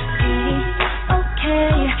VIP.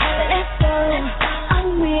 Okay, let's go.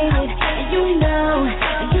 I'm with it, and you know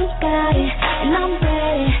that you got it, and I'm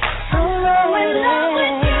ready. So roll in love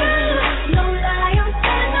with you. No lie, I'm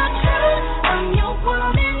telling the truth. I'm your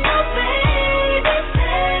woman, your baby.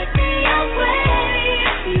 Take me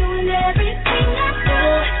away. You and everything I do.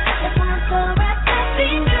 If I'm so right, that be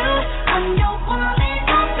new. I'm your woman,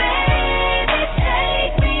 your baby.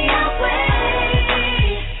 Take me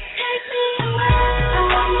away. Take me away. I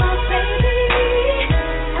love my baby.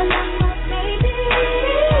 I love my baby.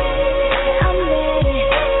 I'm ready.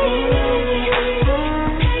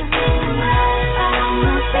 Take me away. I love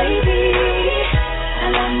my baby. I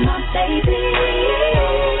love my baby.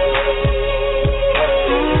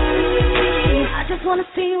 I just wanna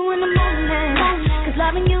see you in the morning, cause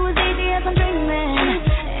loving you is easy as I'm dreaming.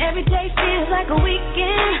 Every day feels like a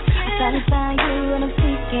weekend. I'm satisfying you and I'm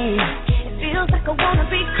seeking. It feels like I wanna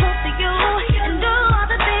be close to you and do all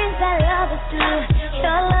the things that others do.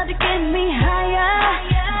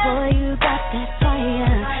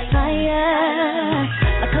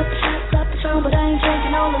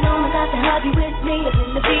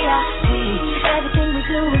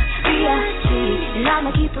 and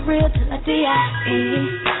I'ma keep it real till I die.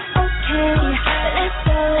 Okay, let's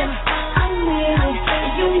go. I'm with it,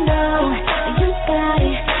 and you know, and you got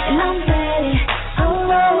it, and I'm ready. So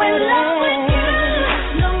roll with it.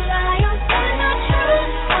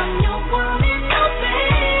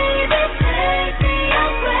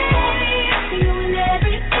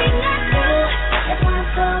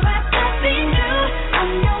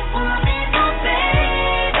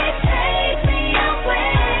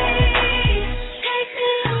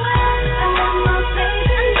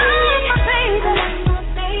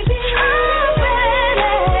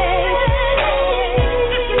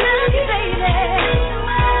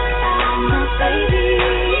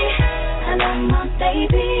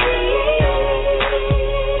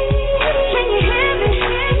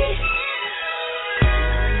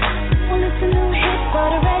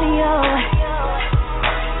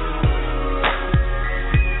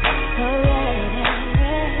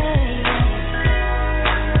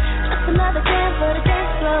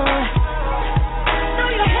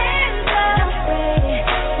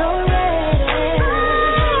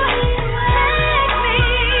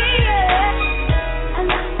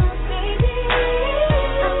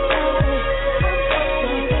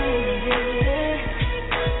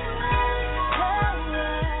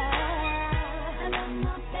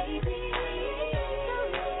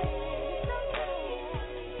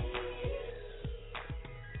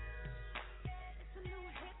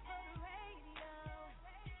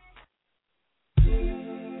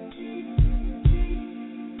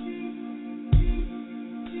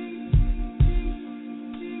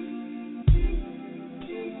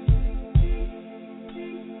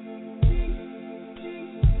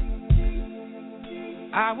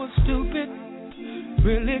 I was stupid,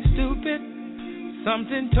 really stupid.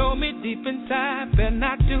 Something told me deep inside, better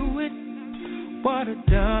not do it. What a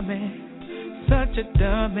dummy, such a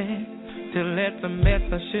dummy. To let the mess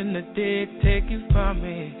I shouldn't have did take you from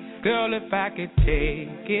me. Girl, if I could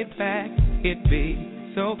take it back, it'd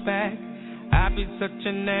be so bad. I'd be such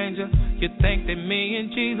an angel. You'd think that me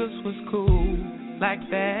and Jesus was cool. Like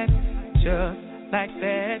that, just like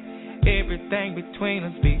that. Everything between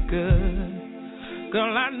us be good.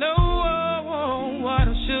 Girl, I know what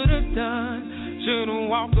I should have done. Should have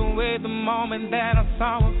walked away the moment that I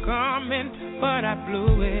saw it coming. But I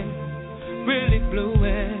blew it, really blew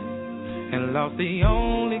it, and lost the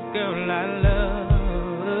only girl I love.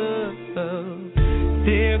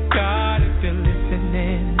 Dear God, if you're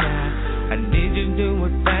listening now, I need you to do a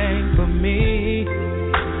thing for me.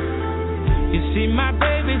 You see my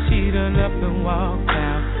baby, she done up and walked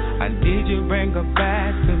out. I need you to bring her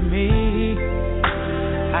back to me.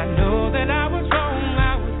 I know that I was wrong,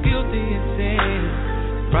 I was guilty of sin,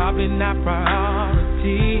 probably not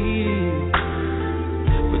priority.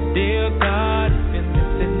 But dear God, if you're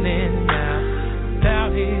listening now, I'm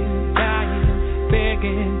down here dying,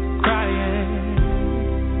 begging, crying.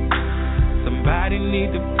 Somebody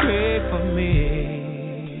need to pray for me.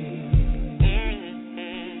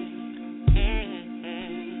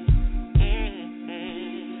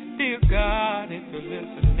 Dear God, if you're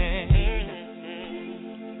listening.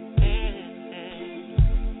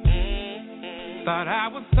 Thought I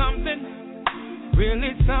was something,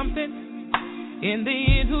 really something. In the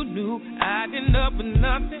end, who knew I'd end up with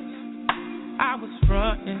nothing? I was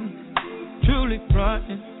frontin', truly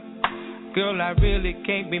frontin'. Girl, I really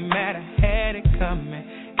can't be mad, I had it coming.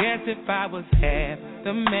 Guess if I was half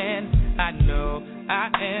the man I know I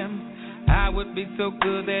am, I would be so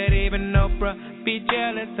good that even Oprah be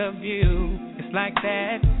jealous of you. It's like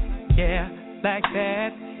that, yeah, like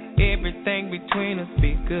that. Everything between us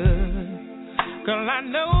be good. Girl, I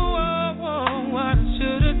know what I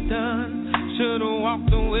should have done. Should have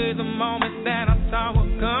walked away the moment that I saw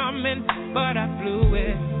it coming. But I blew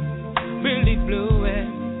it, really blew it,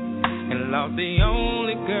 and lost the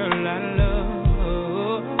only girl I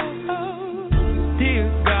love. Dear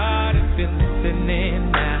God, if you're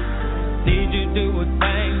listening now, need you to do a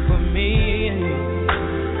thing for me.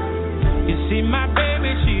 You see my baby,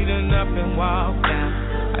 she done up and walked out.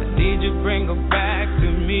 I need you to bring her back to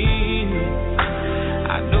me.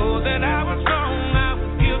 I know that I was wrong, I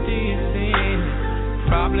was guilty of sin,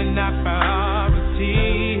 probably not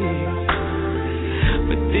priority.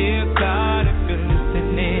 But dear God, if you're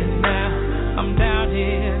listening now, I'm down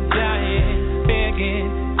here dying,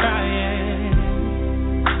 begging, crying.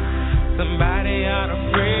 Somebody ought to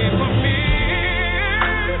pray for me.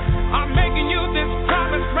 I'm making you this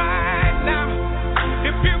promise right now.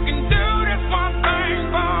 If you can do this one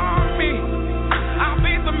thing for me, I'll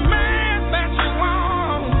be the man that you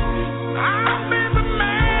want. I'll be the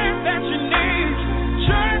man that you need.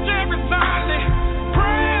 Church every Sunday,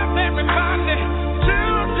 prayers every Monday,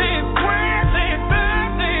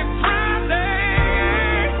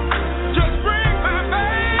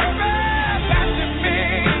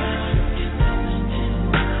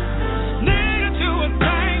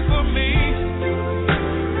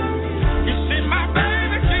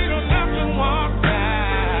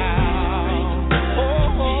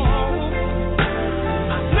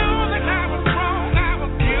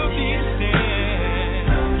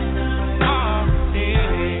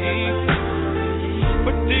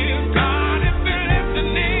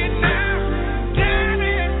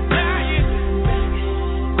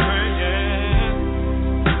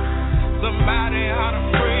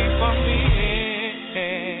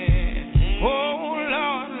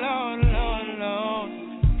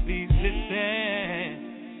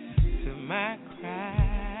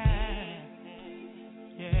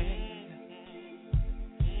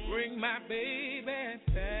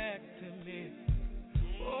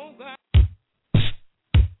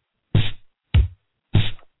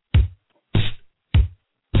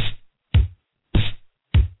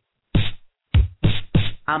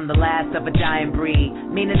 I'm the last of a dying breed,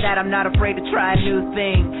 meaning that I'm not afraid to try a new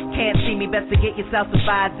thing. Can't see me, best to get yourself some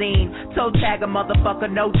Visine. Toe tag a motherfucker,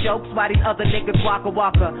 no jokes. Why these other niggas waka.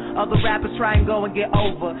 Other rappers try and go and get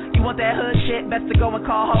over. You want that hood shit, best to go and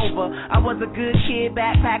call Hova. I was a good kid,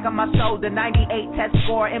 backpack on my shoulder, 98 test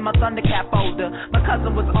score in my Thundercat folder. My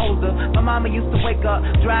cousin was older, my mama used to wake up,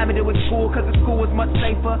 drive me to a school, cause the school was much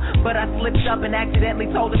safer. But I slipped up and accidentally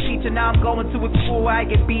told the teacher, now I'm going to a school where I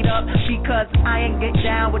get beat up, because I ain't get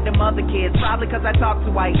down with them other kids. Probably cause I talk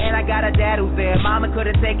too white and I got a dad who's there. Mama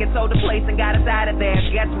couldn't take it, sold the place and got us out of there.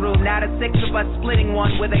 Guest room, now the 6 of us splitting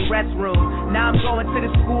one with a restroom. Now I'm going to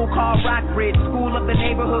the school called Rockbridge, school of the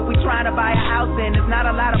neighborhood we trying to buy a house in. There's not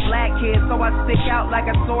a lot of black kids, so I stick out like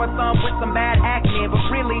a sore thumb with some bad acne. But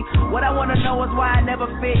really, what I wanna know is why I never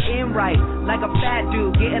fit in right, like a fat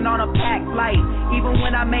dude getting on a packed flight. Even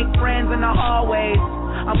when I make friends in the hallways,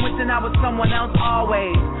 I'm wishing I was someone else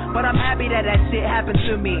always. But I'm happy that that shit happened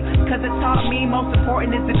to me, cause it taught me most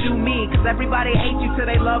important is to do me. Cause everybody hates you till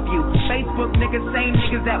they love you. Facebook niggas, same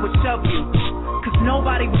niggas that would shove you. Cause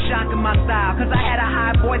nobody was jocking my style, cause I had a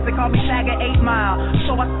high voice, they called me Tiger 8 Mile.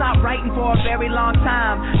 So I stopped writing for a very long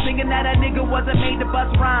time, thinking that a nigga wasn't made to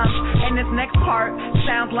bust rhymes. And this next part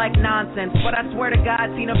sounds like nonsense, but I swear to God,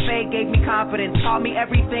 Tina Fey gave me confidence. Taught me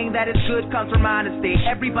everything that is good comes from honesty.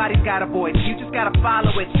 Everybody's got a voice, you just gotta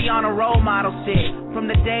follow it. She on a role model shit. From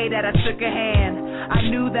the day that I took her hand, I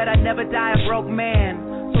knew that I'd never die a broke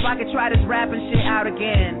man, so I could try this rapping shit out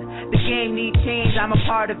again. The game needs change, I'm a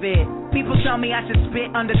part of it. People tell me I should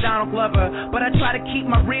spit under Donald Glover, but I try to keep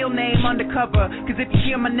my real name undercover. Cause if you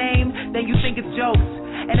hear my name, then you think it's jokes,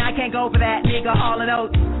 and I can't go for that nigga Hall and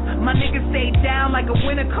Oates. My niggas stay down like a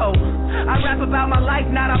winter coat. I rap about my life,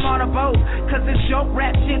 not I'm on a boat. Cause this joke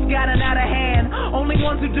rap shit's gotten out of hand. Only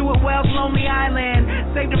ones who do it well's Lonely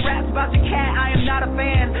Island. Save the raps about your cat, I am not a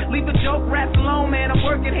fan. Leave the joke raps alone, man, I'm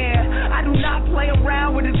working here. I do not play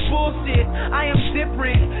around with this bullshit. I am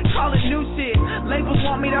different, call it new shit. Labels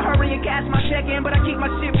want me to hurry and cash my check in, but I keep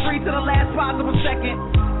my shit free to the last possible second.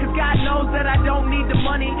 Cause God knows that I don't need the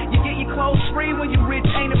money. You get your clothes free when you rich,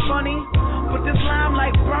 ain't it funny? But this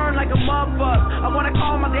limelight burn like a motherfucker. I wanna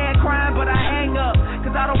call my dad crying, but I hang up,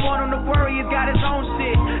 cause I don't want him to worry, he's got his own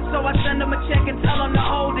shit. So I send him a check and tell him to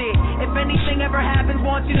hold it. If anything ever happens,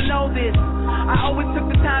 want you to know this. I always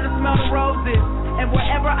took the time to smell the roses, and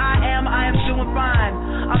wherever I am doing fine.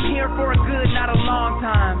 I'm here for a good, not a long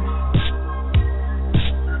time.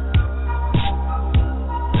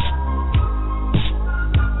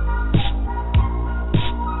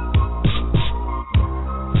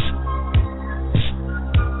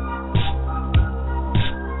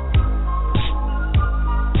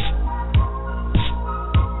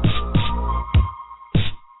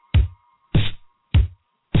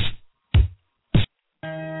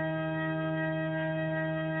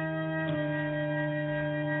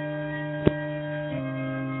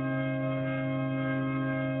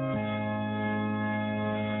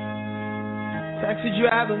 Taxi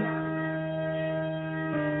driver,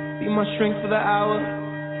 be my strength for the hour.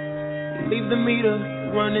 Leave the meter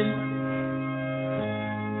running.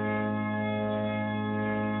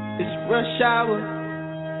 It's rush hour,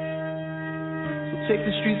 so take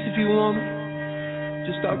the streets if you want.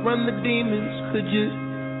 Just outrun the demons, could you?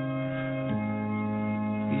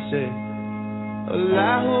 He said,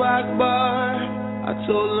 Allahu Akbar. I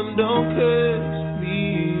told him don't curse me.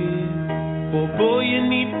 Oh boy, you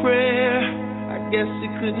need prayer. Guess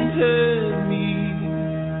it couldn't hurt me.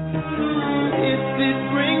 If it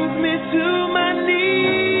brings me to my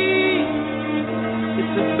knees,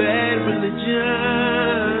 it's a bad religion.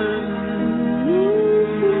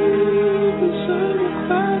 So I'm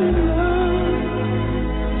quite in love.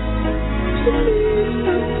 Please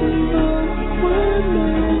nothing but when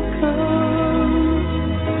I come.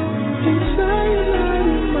 Inside light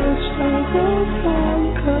in my styrofoam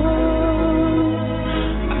cup.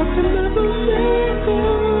 I can never make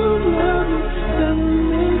love that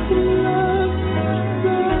makes love.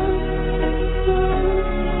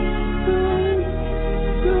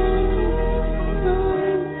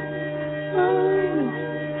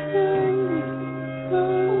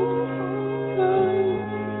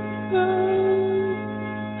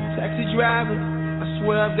 Taxi driver, I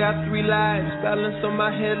swear I've got 3 lives balanced on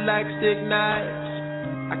my head like stick knives.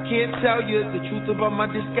 I can't tell you the truth about my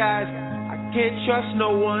disguise. I can't trust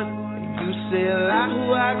no one. You say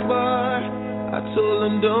Allahu Akbar. I told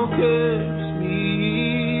him don't curse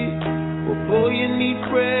me. Well, boy, you need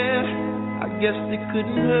prayer. I guess they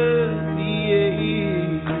couldn't hurt me.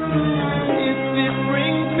 If it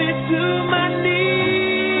brings me to my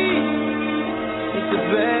knees, it's a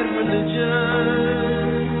bad religion.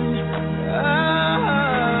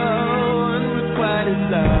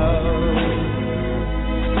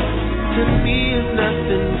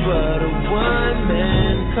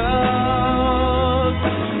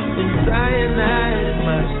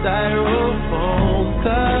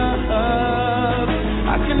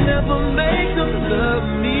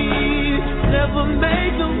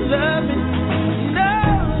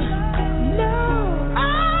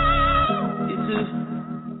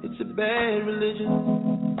 bad religion.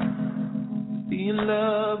 Be in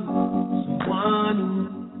love with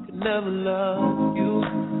someone who could never love you.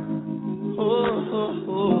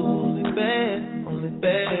 Only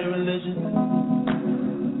bad religion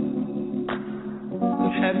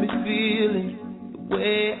could have me feeling the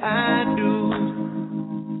way I do.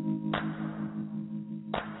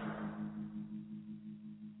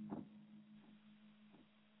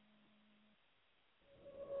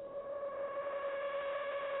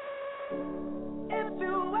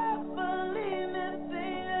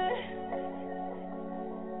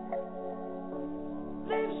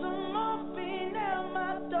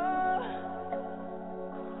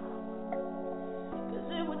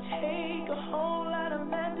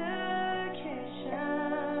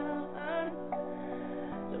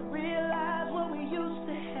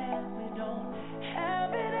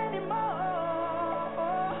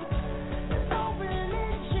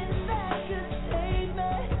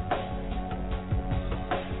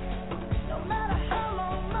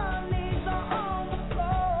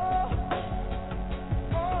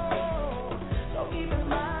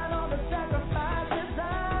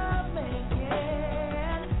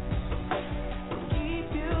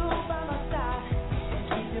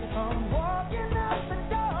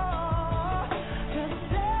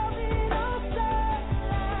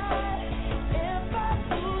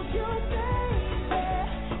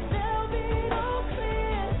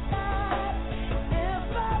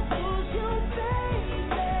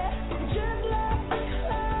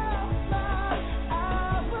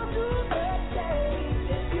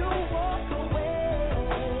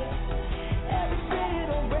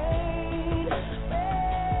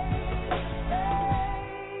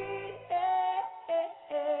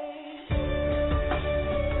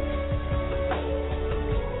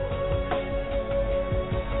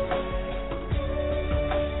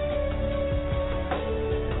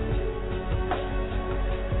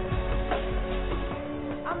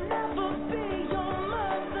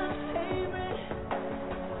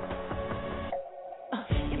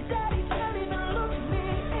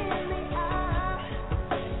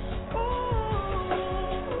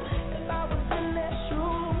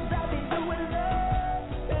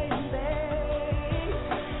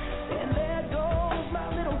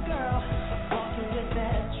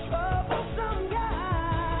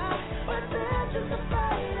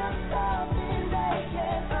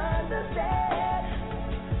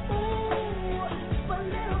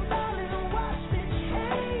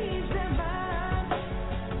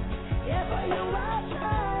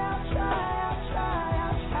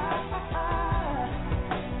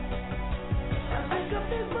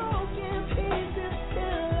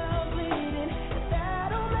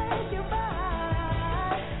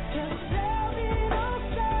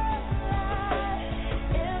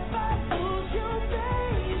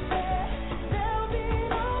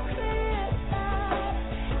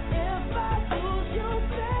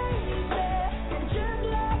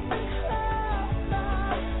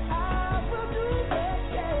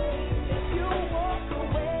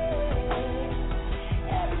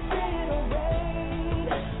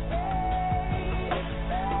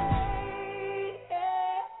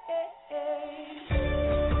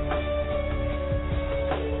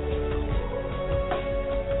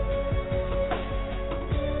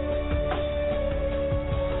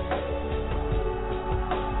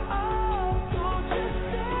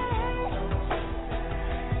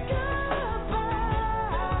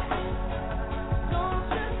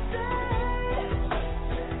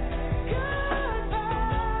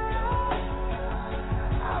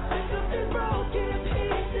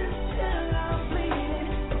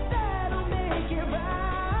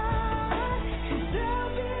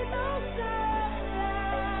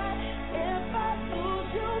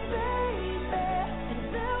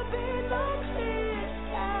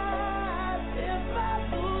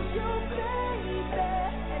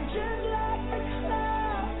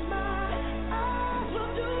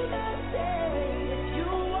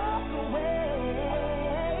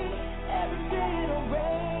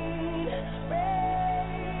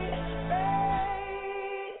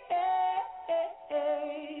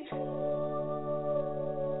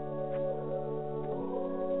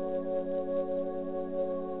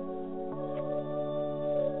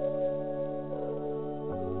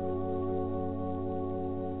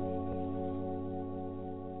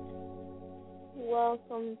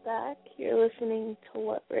 Welcome back. You're listening to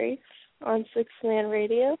What Race on Six Man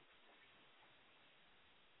Radio.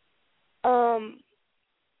 Sorry.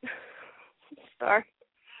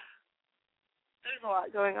 There's a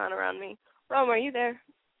lot going on around me. Rome, are you there?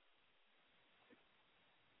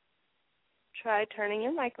 Try turning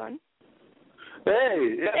your mic on.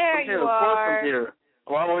 Hey, yes, there I'm here. you Of course are. I'm here.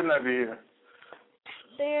 Why wouldn't I be here?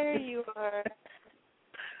 There you are.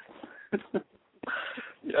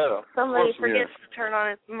 Yeah. Somebody forgets to turn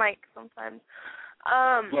on his mic sometimes.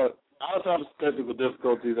 Look, I was having technical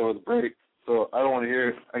difficulties over the break, so I don't want to hear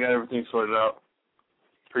it. I got everything sorted out.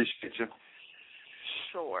 Appreciate you.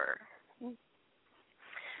 Sure.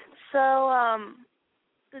 So,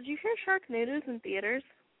 did you hear Sharknado's in theaters?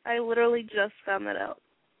 I literally just found that out.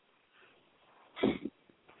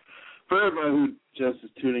 For everybody who just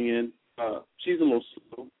is tuning in, she's a little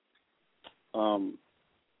slow.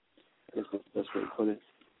 I guess that's the best way to put it.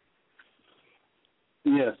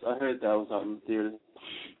 Yes, I heard that was out in the theater.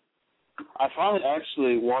 I finally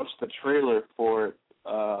actually watched the trailer for it.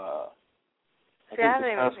 I haven't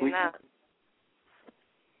even seen weekend. that.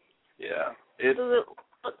 Yeah. Does it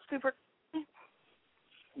look super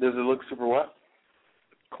Does it look super what?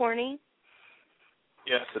 corny?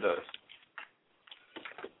 Yes, it does.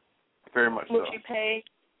 Very much Would so. you pay?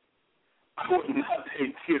 I would not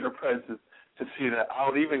pay theater prices to see that. I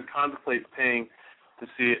would even contemplate paying to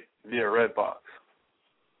see it via Redbox,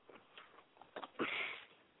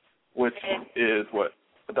 which is what,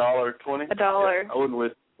 $1.20? $1. Yeah, I wouldn't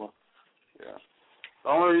waste. Well, yeah. The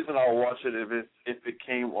only reason I'll watch it if it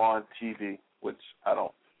came on TV, which I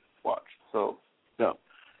don't watch. So no,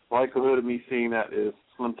 the likelihood of me seeing that is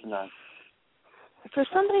slim to none. For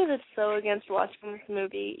somebody that's so against watching this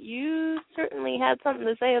movie, you certainly had something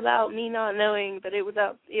to say about me not knowing that it was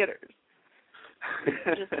out in theaters.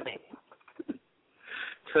 Just saying.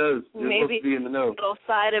 Because you're Maybe supposed to be in the know. a little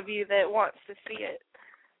side of you that wants to see it.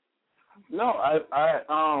 No,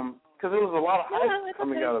 because there was a lot of hype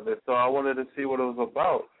coming out of it, so I wanted to see what it was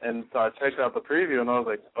about. And so I checked out the preview, and I was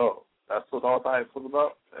like, oh, that's what all the hype was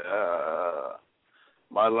about?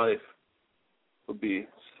 My life would be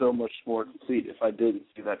so much more complete if I didn't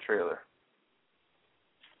see that trailer.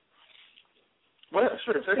 Well, yeah,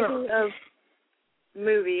 sure, check it out. Speaking of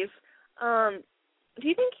movies, do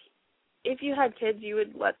you think if you had kids, you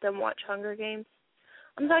would let them watch Hunger Games?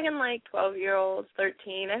 I'm talking like 12-year-olds,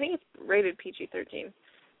 13. I think it's rated PG-13.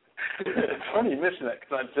 It's funny you mention that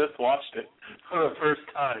because I just watched it for the first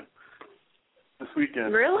time this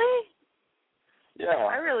weekend. Really? Yeah.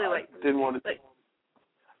 I really liked it. Didn't want to.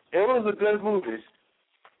 It was a good movie.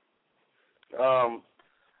 I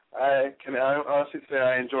honestly say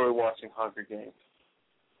I enjoy watching Hunger Games.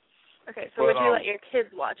 Okay, so would you let your kids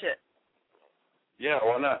watch it? Yeah,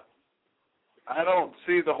 why not? I don't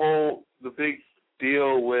see the big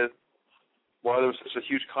deal with why there was such a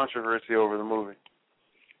huge controversy over the movie.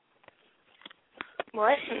 Well,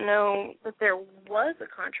 I didn't know that there was a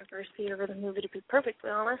controversy over the movie, to be perfectly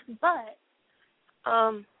honest, but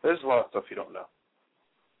there's a lot of stuff you don't know.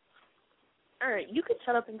 All right, you could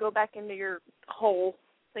shut up and go back into your hole.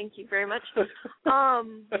 Thank you very much.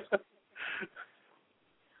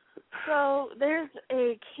 So there's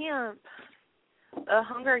a camp, a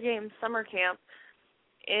Hunger Games summer camp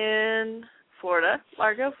in Florida,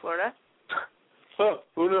 Largo, Florida. Oh,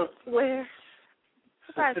 who knows? Where,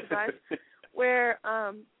 surprise, where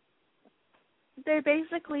they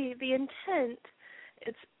basically, the intent,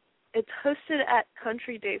 it's hosted at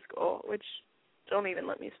Country Day School, which don't even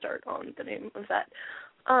let me start on the name of that.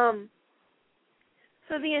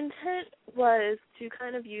 So the intent was to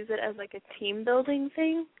kind of use it as like a team building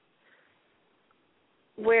thing.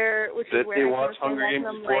 Did they watch Hunger Games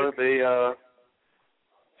before they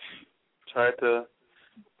tried to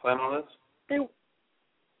plan on this?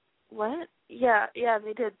 What? Yeah,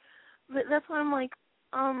 they did. But that's why I'm like,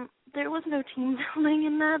 there was no team building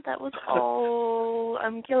in that. That was all,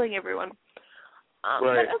 I'm killing everyone.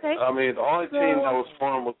 Right. But okay. I mean, the only team that was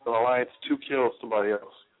formed was the Alliance to kill somebody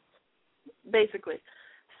else. Basically.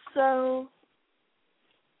 So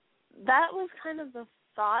that was kind of the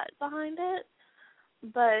thought behind it.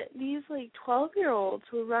 But these, 12-year-olds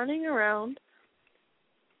were running around,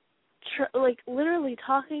 literally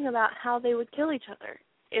talking about how they would kill each other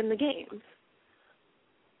in the games.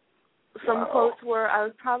 Some quotes were,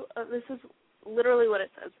 this is literally what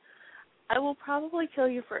it says. I will probably kill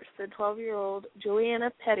you first, said 12-year-old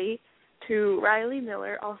Juliana Petty to Riley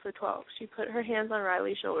Miller, also 12. She put her hands on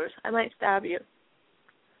Riley's shoulders. I might stab you.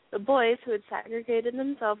 The boys, who had segregated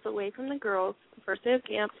themselves away from the girls the first day of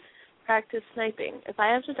camp, practiced sniping. If I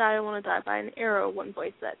have to die, I want to die by an arrow, one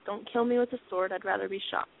boy said. Don't kill me with a sword. I'd rather be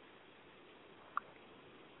shot.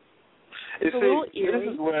 This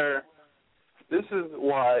is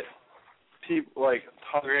why people like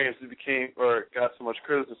Hunger Games got so much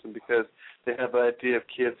criticism, because they have the idea of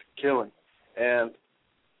kids killing. And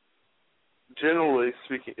generally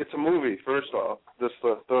speaking, it's a movie, first off, just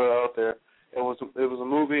to throw it out there. It was a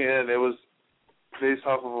movie, and it was based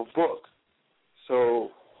off of a book.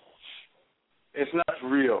 So it's not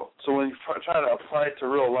real. So when you try to apply it to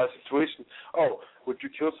real life situations, would you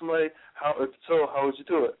kill somebody? How would you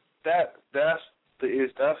do it?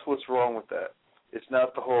 That's what's wrong with that. It's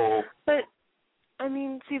not the whole. But I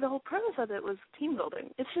mean, see, the whole premise of it was team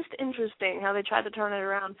building. It's just interesting how they tried to turn it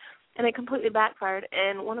around, and it completely backfired.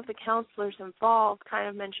 And one of the counselors involved kind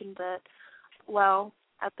of mentioned that, well,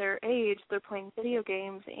 at their age, they're playing video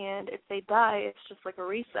games, and if they die, it's just like a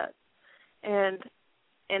reset. And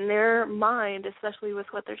in their mind, especially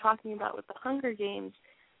with what they're talking about with the Hunger Games,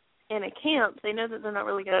 in a camp, they know that they're not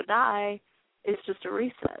really going to die. It's just a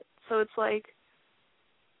reset. So it's like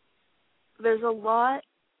there's a lot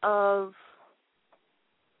of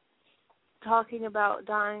talking about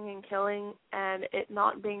dying and killing and it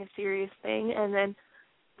not being a serious thing, and then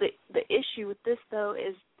the issue with this, though,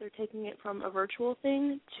 is they're taking it from a virtual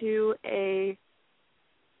thing to a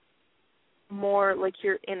more like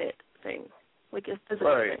you're in it thing, like a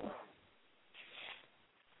physical thing.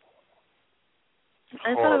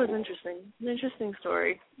 I thought it was interesting. An interesting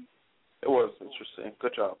story. It was interesting.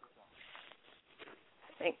 Good job.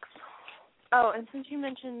 Thanks. Oh, and since you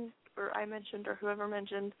mentioned, or I mentioned, or whoever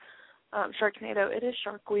mentioned Sharknado, it is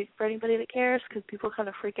Shark Week for anybody that cares, because people kind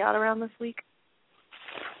of freak out around this week.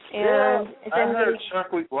 And if I heard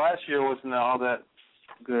Shark Week last year wasn't all that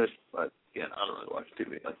good, but again, I don't really watch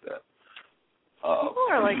TV like that. People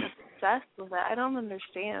are like obsessed with that. I don't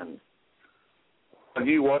understand. Have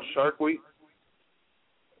you watched Shark Week?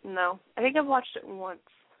 No, I think I've watched it once.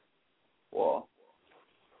 Well,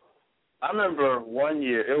 I remember one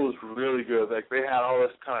year it was really good. Like they had all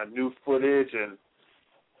this kind of new footage and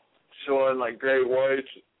showing like great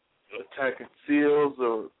whites attacking seals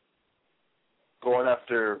or going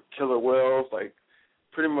after killer whales, like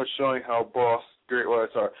pretty much showing how boss great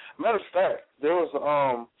whites are. Matter of fact, there was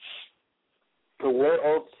the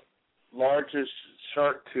world's largest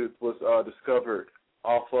shark tooth was discovered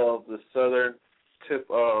off of the southern tip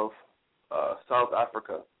of South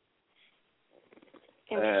Africa.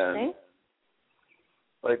 Interesting. And,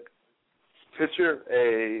 like, picture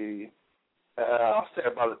I'll say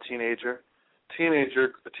about a teenage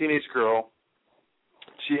girl.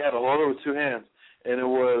 She had a holder with two hands, and it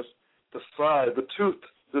was the size, the tooth.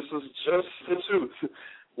 This is just the tooth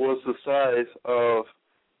was the size of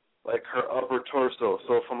like her upper torso.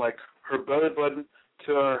 So from like her belly button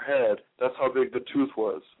to her head, that's how big the tooth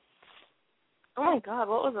was. Oh my God,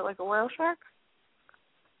 what was it, like a whale shark?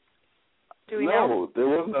 Do we know? No, there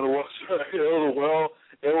wasn't a whale shark. It was a whale.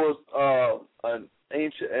 It was an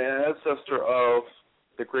ancestor of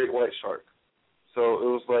the great white shark. So it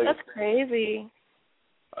was like that's crazy.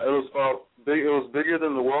 It was about big. It was bigger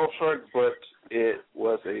than the whale shark, but it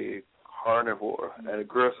was a carnivore, an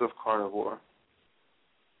aggressive carnivore.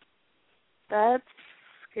 That's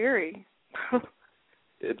scary.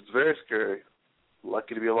 It's very scary.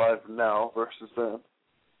 Lucky to be alive now versus then.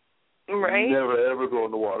 Right. Never ever go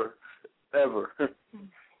in the water, ever.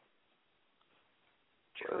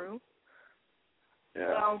 True. Yeah.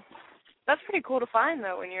 Well, that's pretty cool to find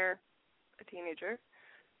though when you're a teenager,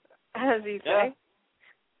 as you say.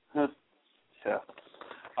 Yeah.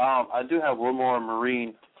 I do have one more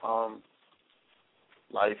marine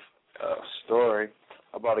life story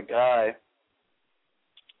about a guy.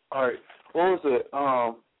 All right, what was it?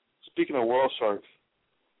 Speaking of whale sharks,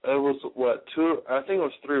 it was I think it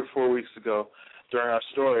was 3 or 4 weeks ago during our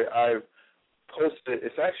story, I posted,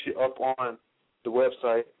 it's actually up on the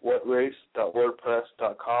website,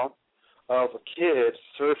 whatrace.wordpress.com, of a kid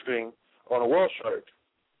surfing on a whale shark.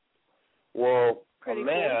 Well, pretty a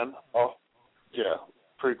man,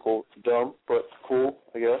 pretty cool, dumb, but cool,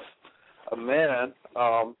 I guess. A man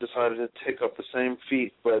decided to take up the same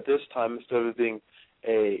feat, but this time, instead of being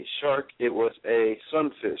a shark, it was a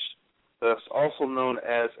sunfish. That's also known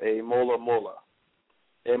as a mola mola,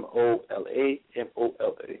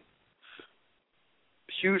 M-O-L-A-M-O-L-A.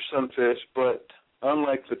 Huge sunfish, but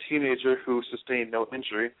unlike the teenager who sustained no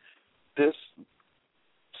injury, this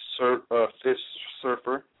fish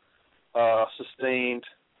surfer sustained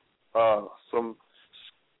some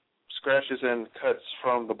scratches and cuts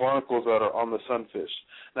from the barnacles that are on the sunfish.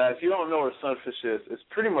 Now, if you don't know what a sunfish is, it's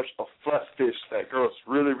pretty much a flat fish that grows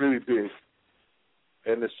really, really big,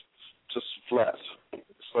 and it's just flat.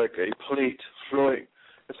 It's like a plate floating.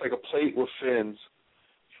 It's like a plate with fins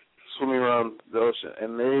swimming around the ocean,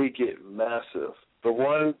 and they get massive. The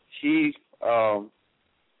one he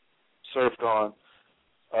surfed on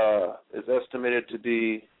is estimated to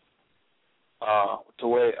be to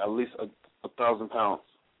weigh at least 1,000 pounds.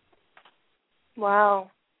 Wow.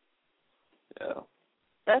 Yeah.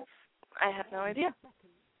 I have no idea.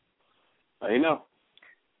 You know,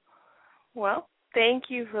 Well, thank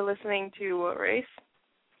you for listening to What Race.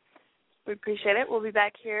 We appreciate it. We'll be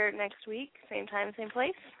back here next week, same time, same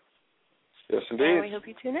place. Yes, indeed. And we hope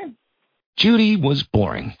you tune in. Judy was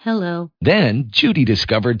boring. Hello. Then Judy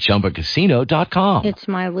discovered ChumbaCasino.com. It's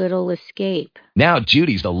my little escape. Now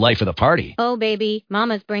Judy's the life of the party. Oh, baby,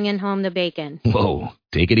 mama's bringing home the bacon. Whoa,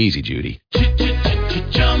 take it easy, Judy.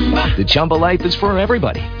 The Chumba life is for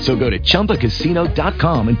everybody. So go to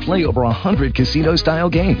ChumbaCasino.com and play over 100 casino-style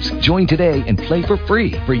games. Join today and play for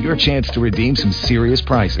free for your chance to redeem some serious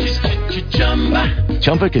prizes.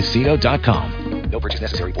 ChumbaCasino.com. No purchase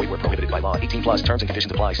necessary. Void where prohibited by law. 18+ terms and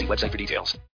conditions apply. See website for details.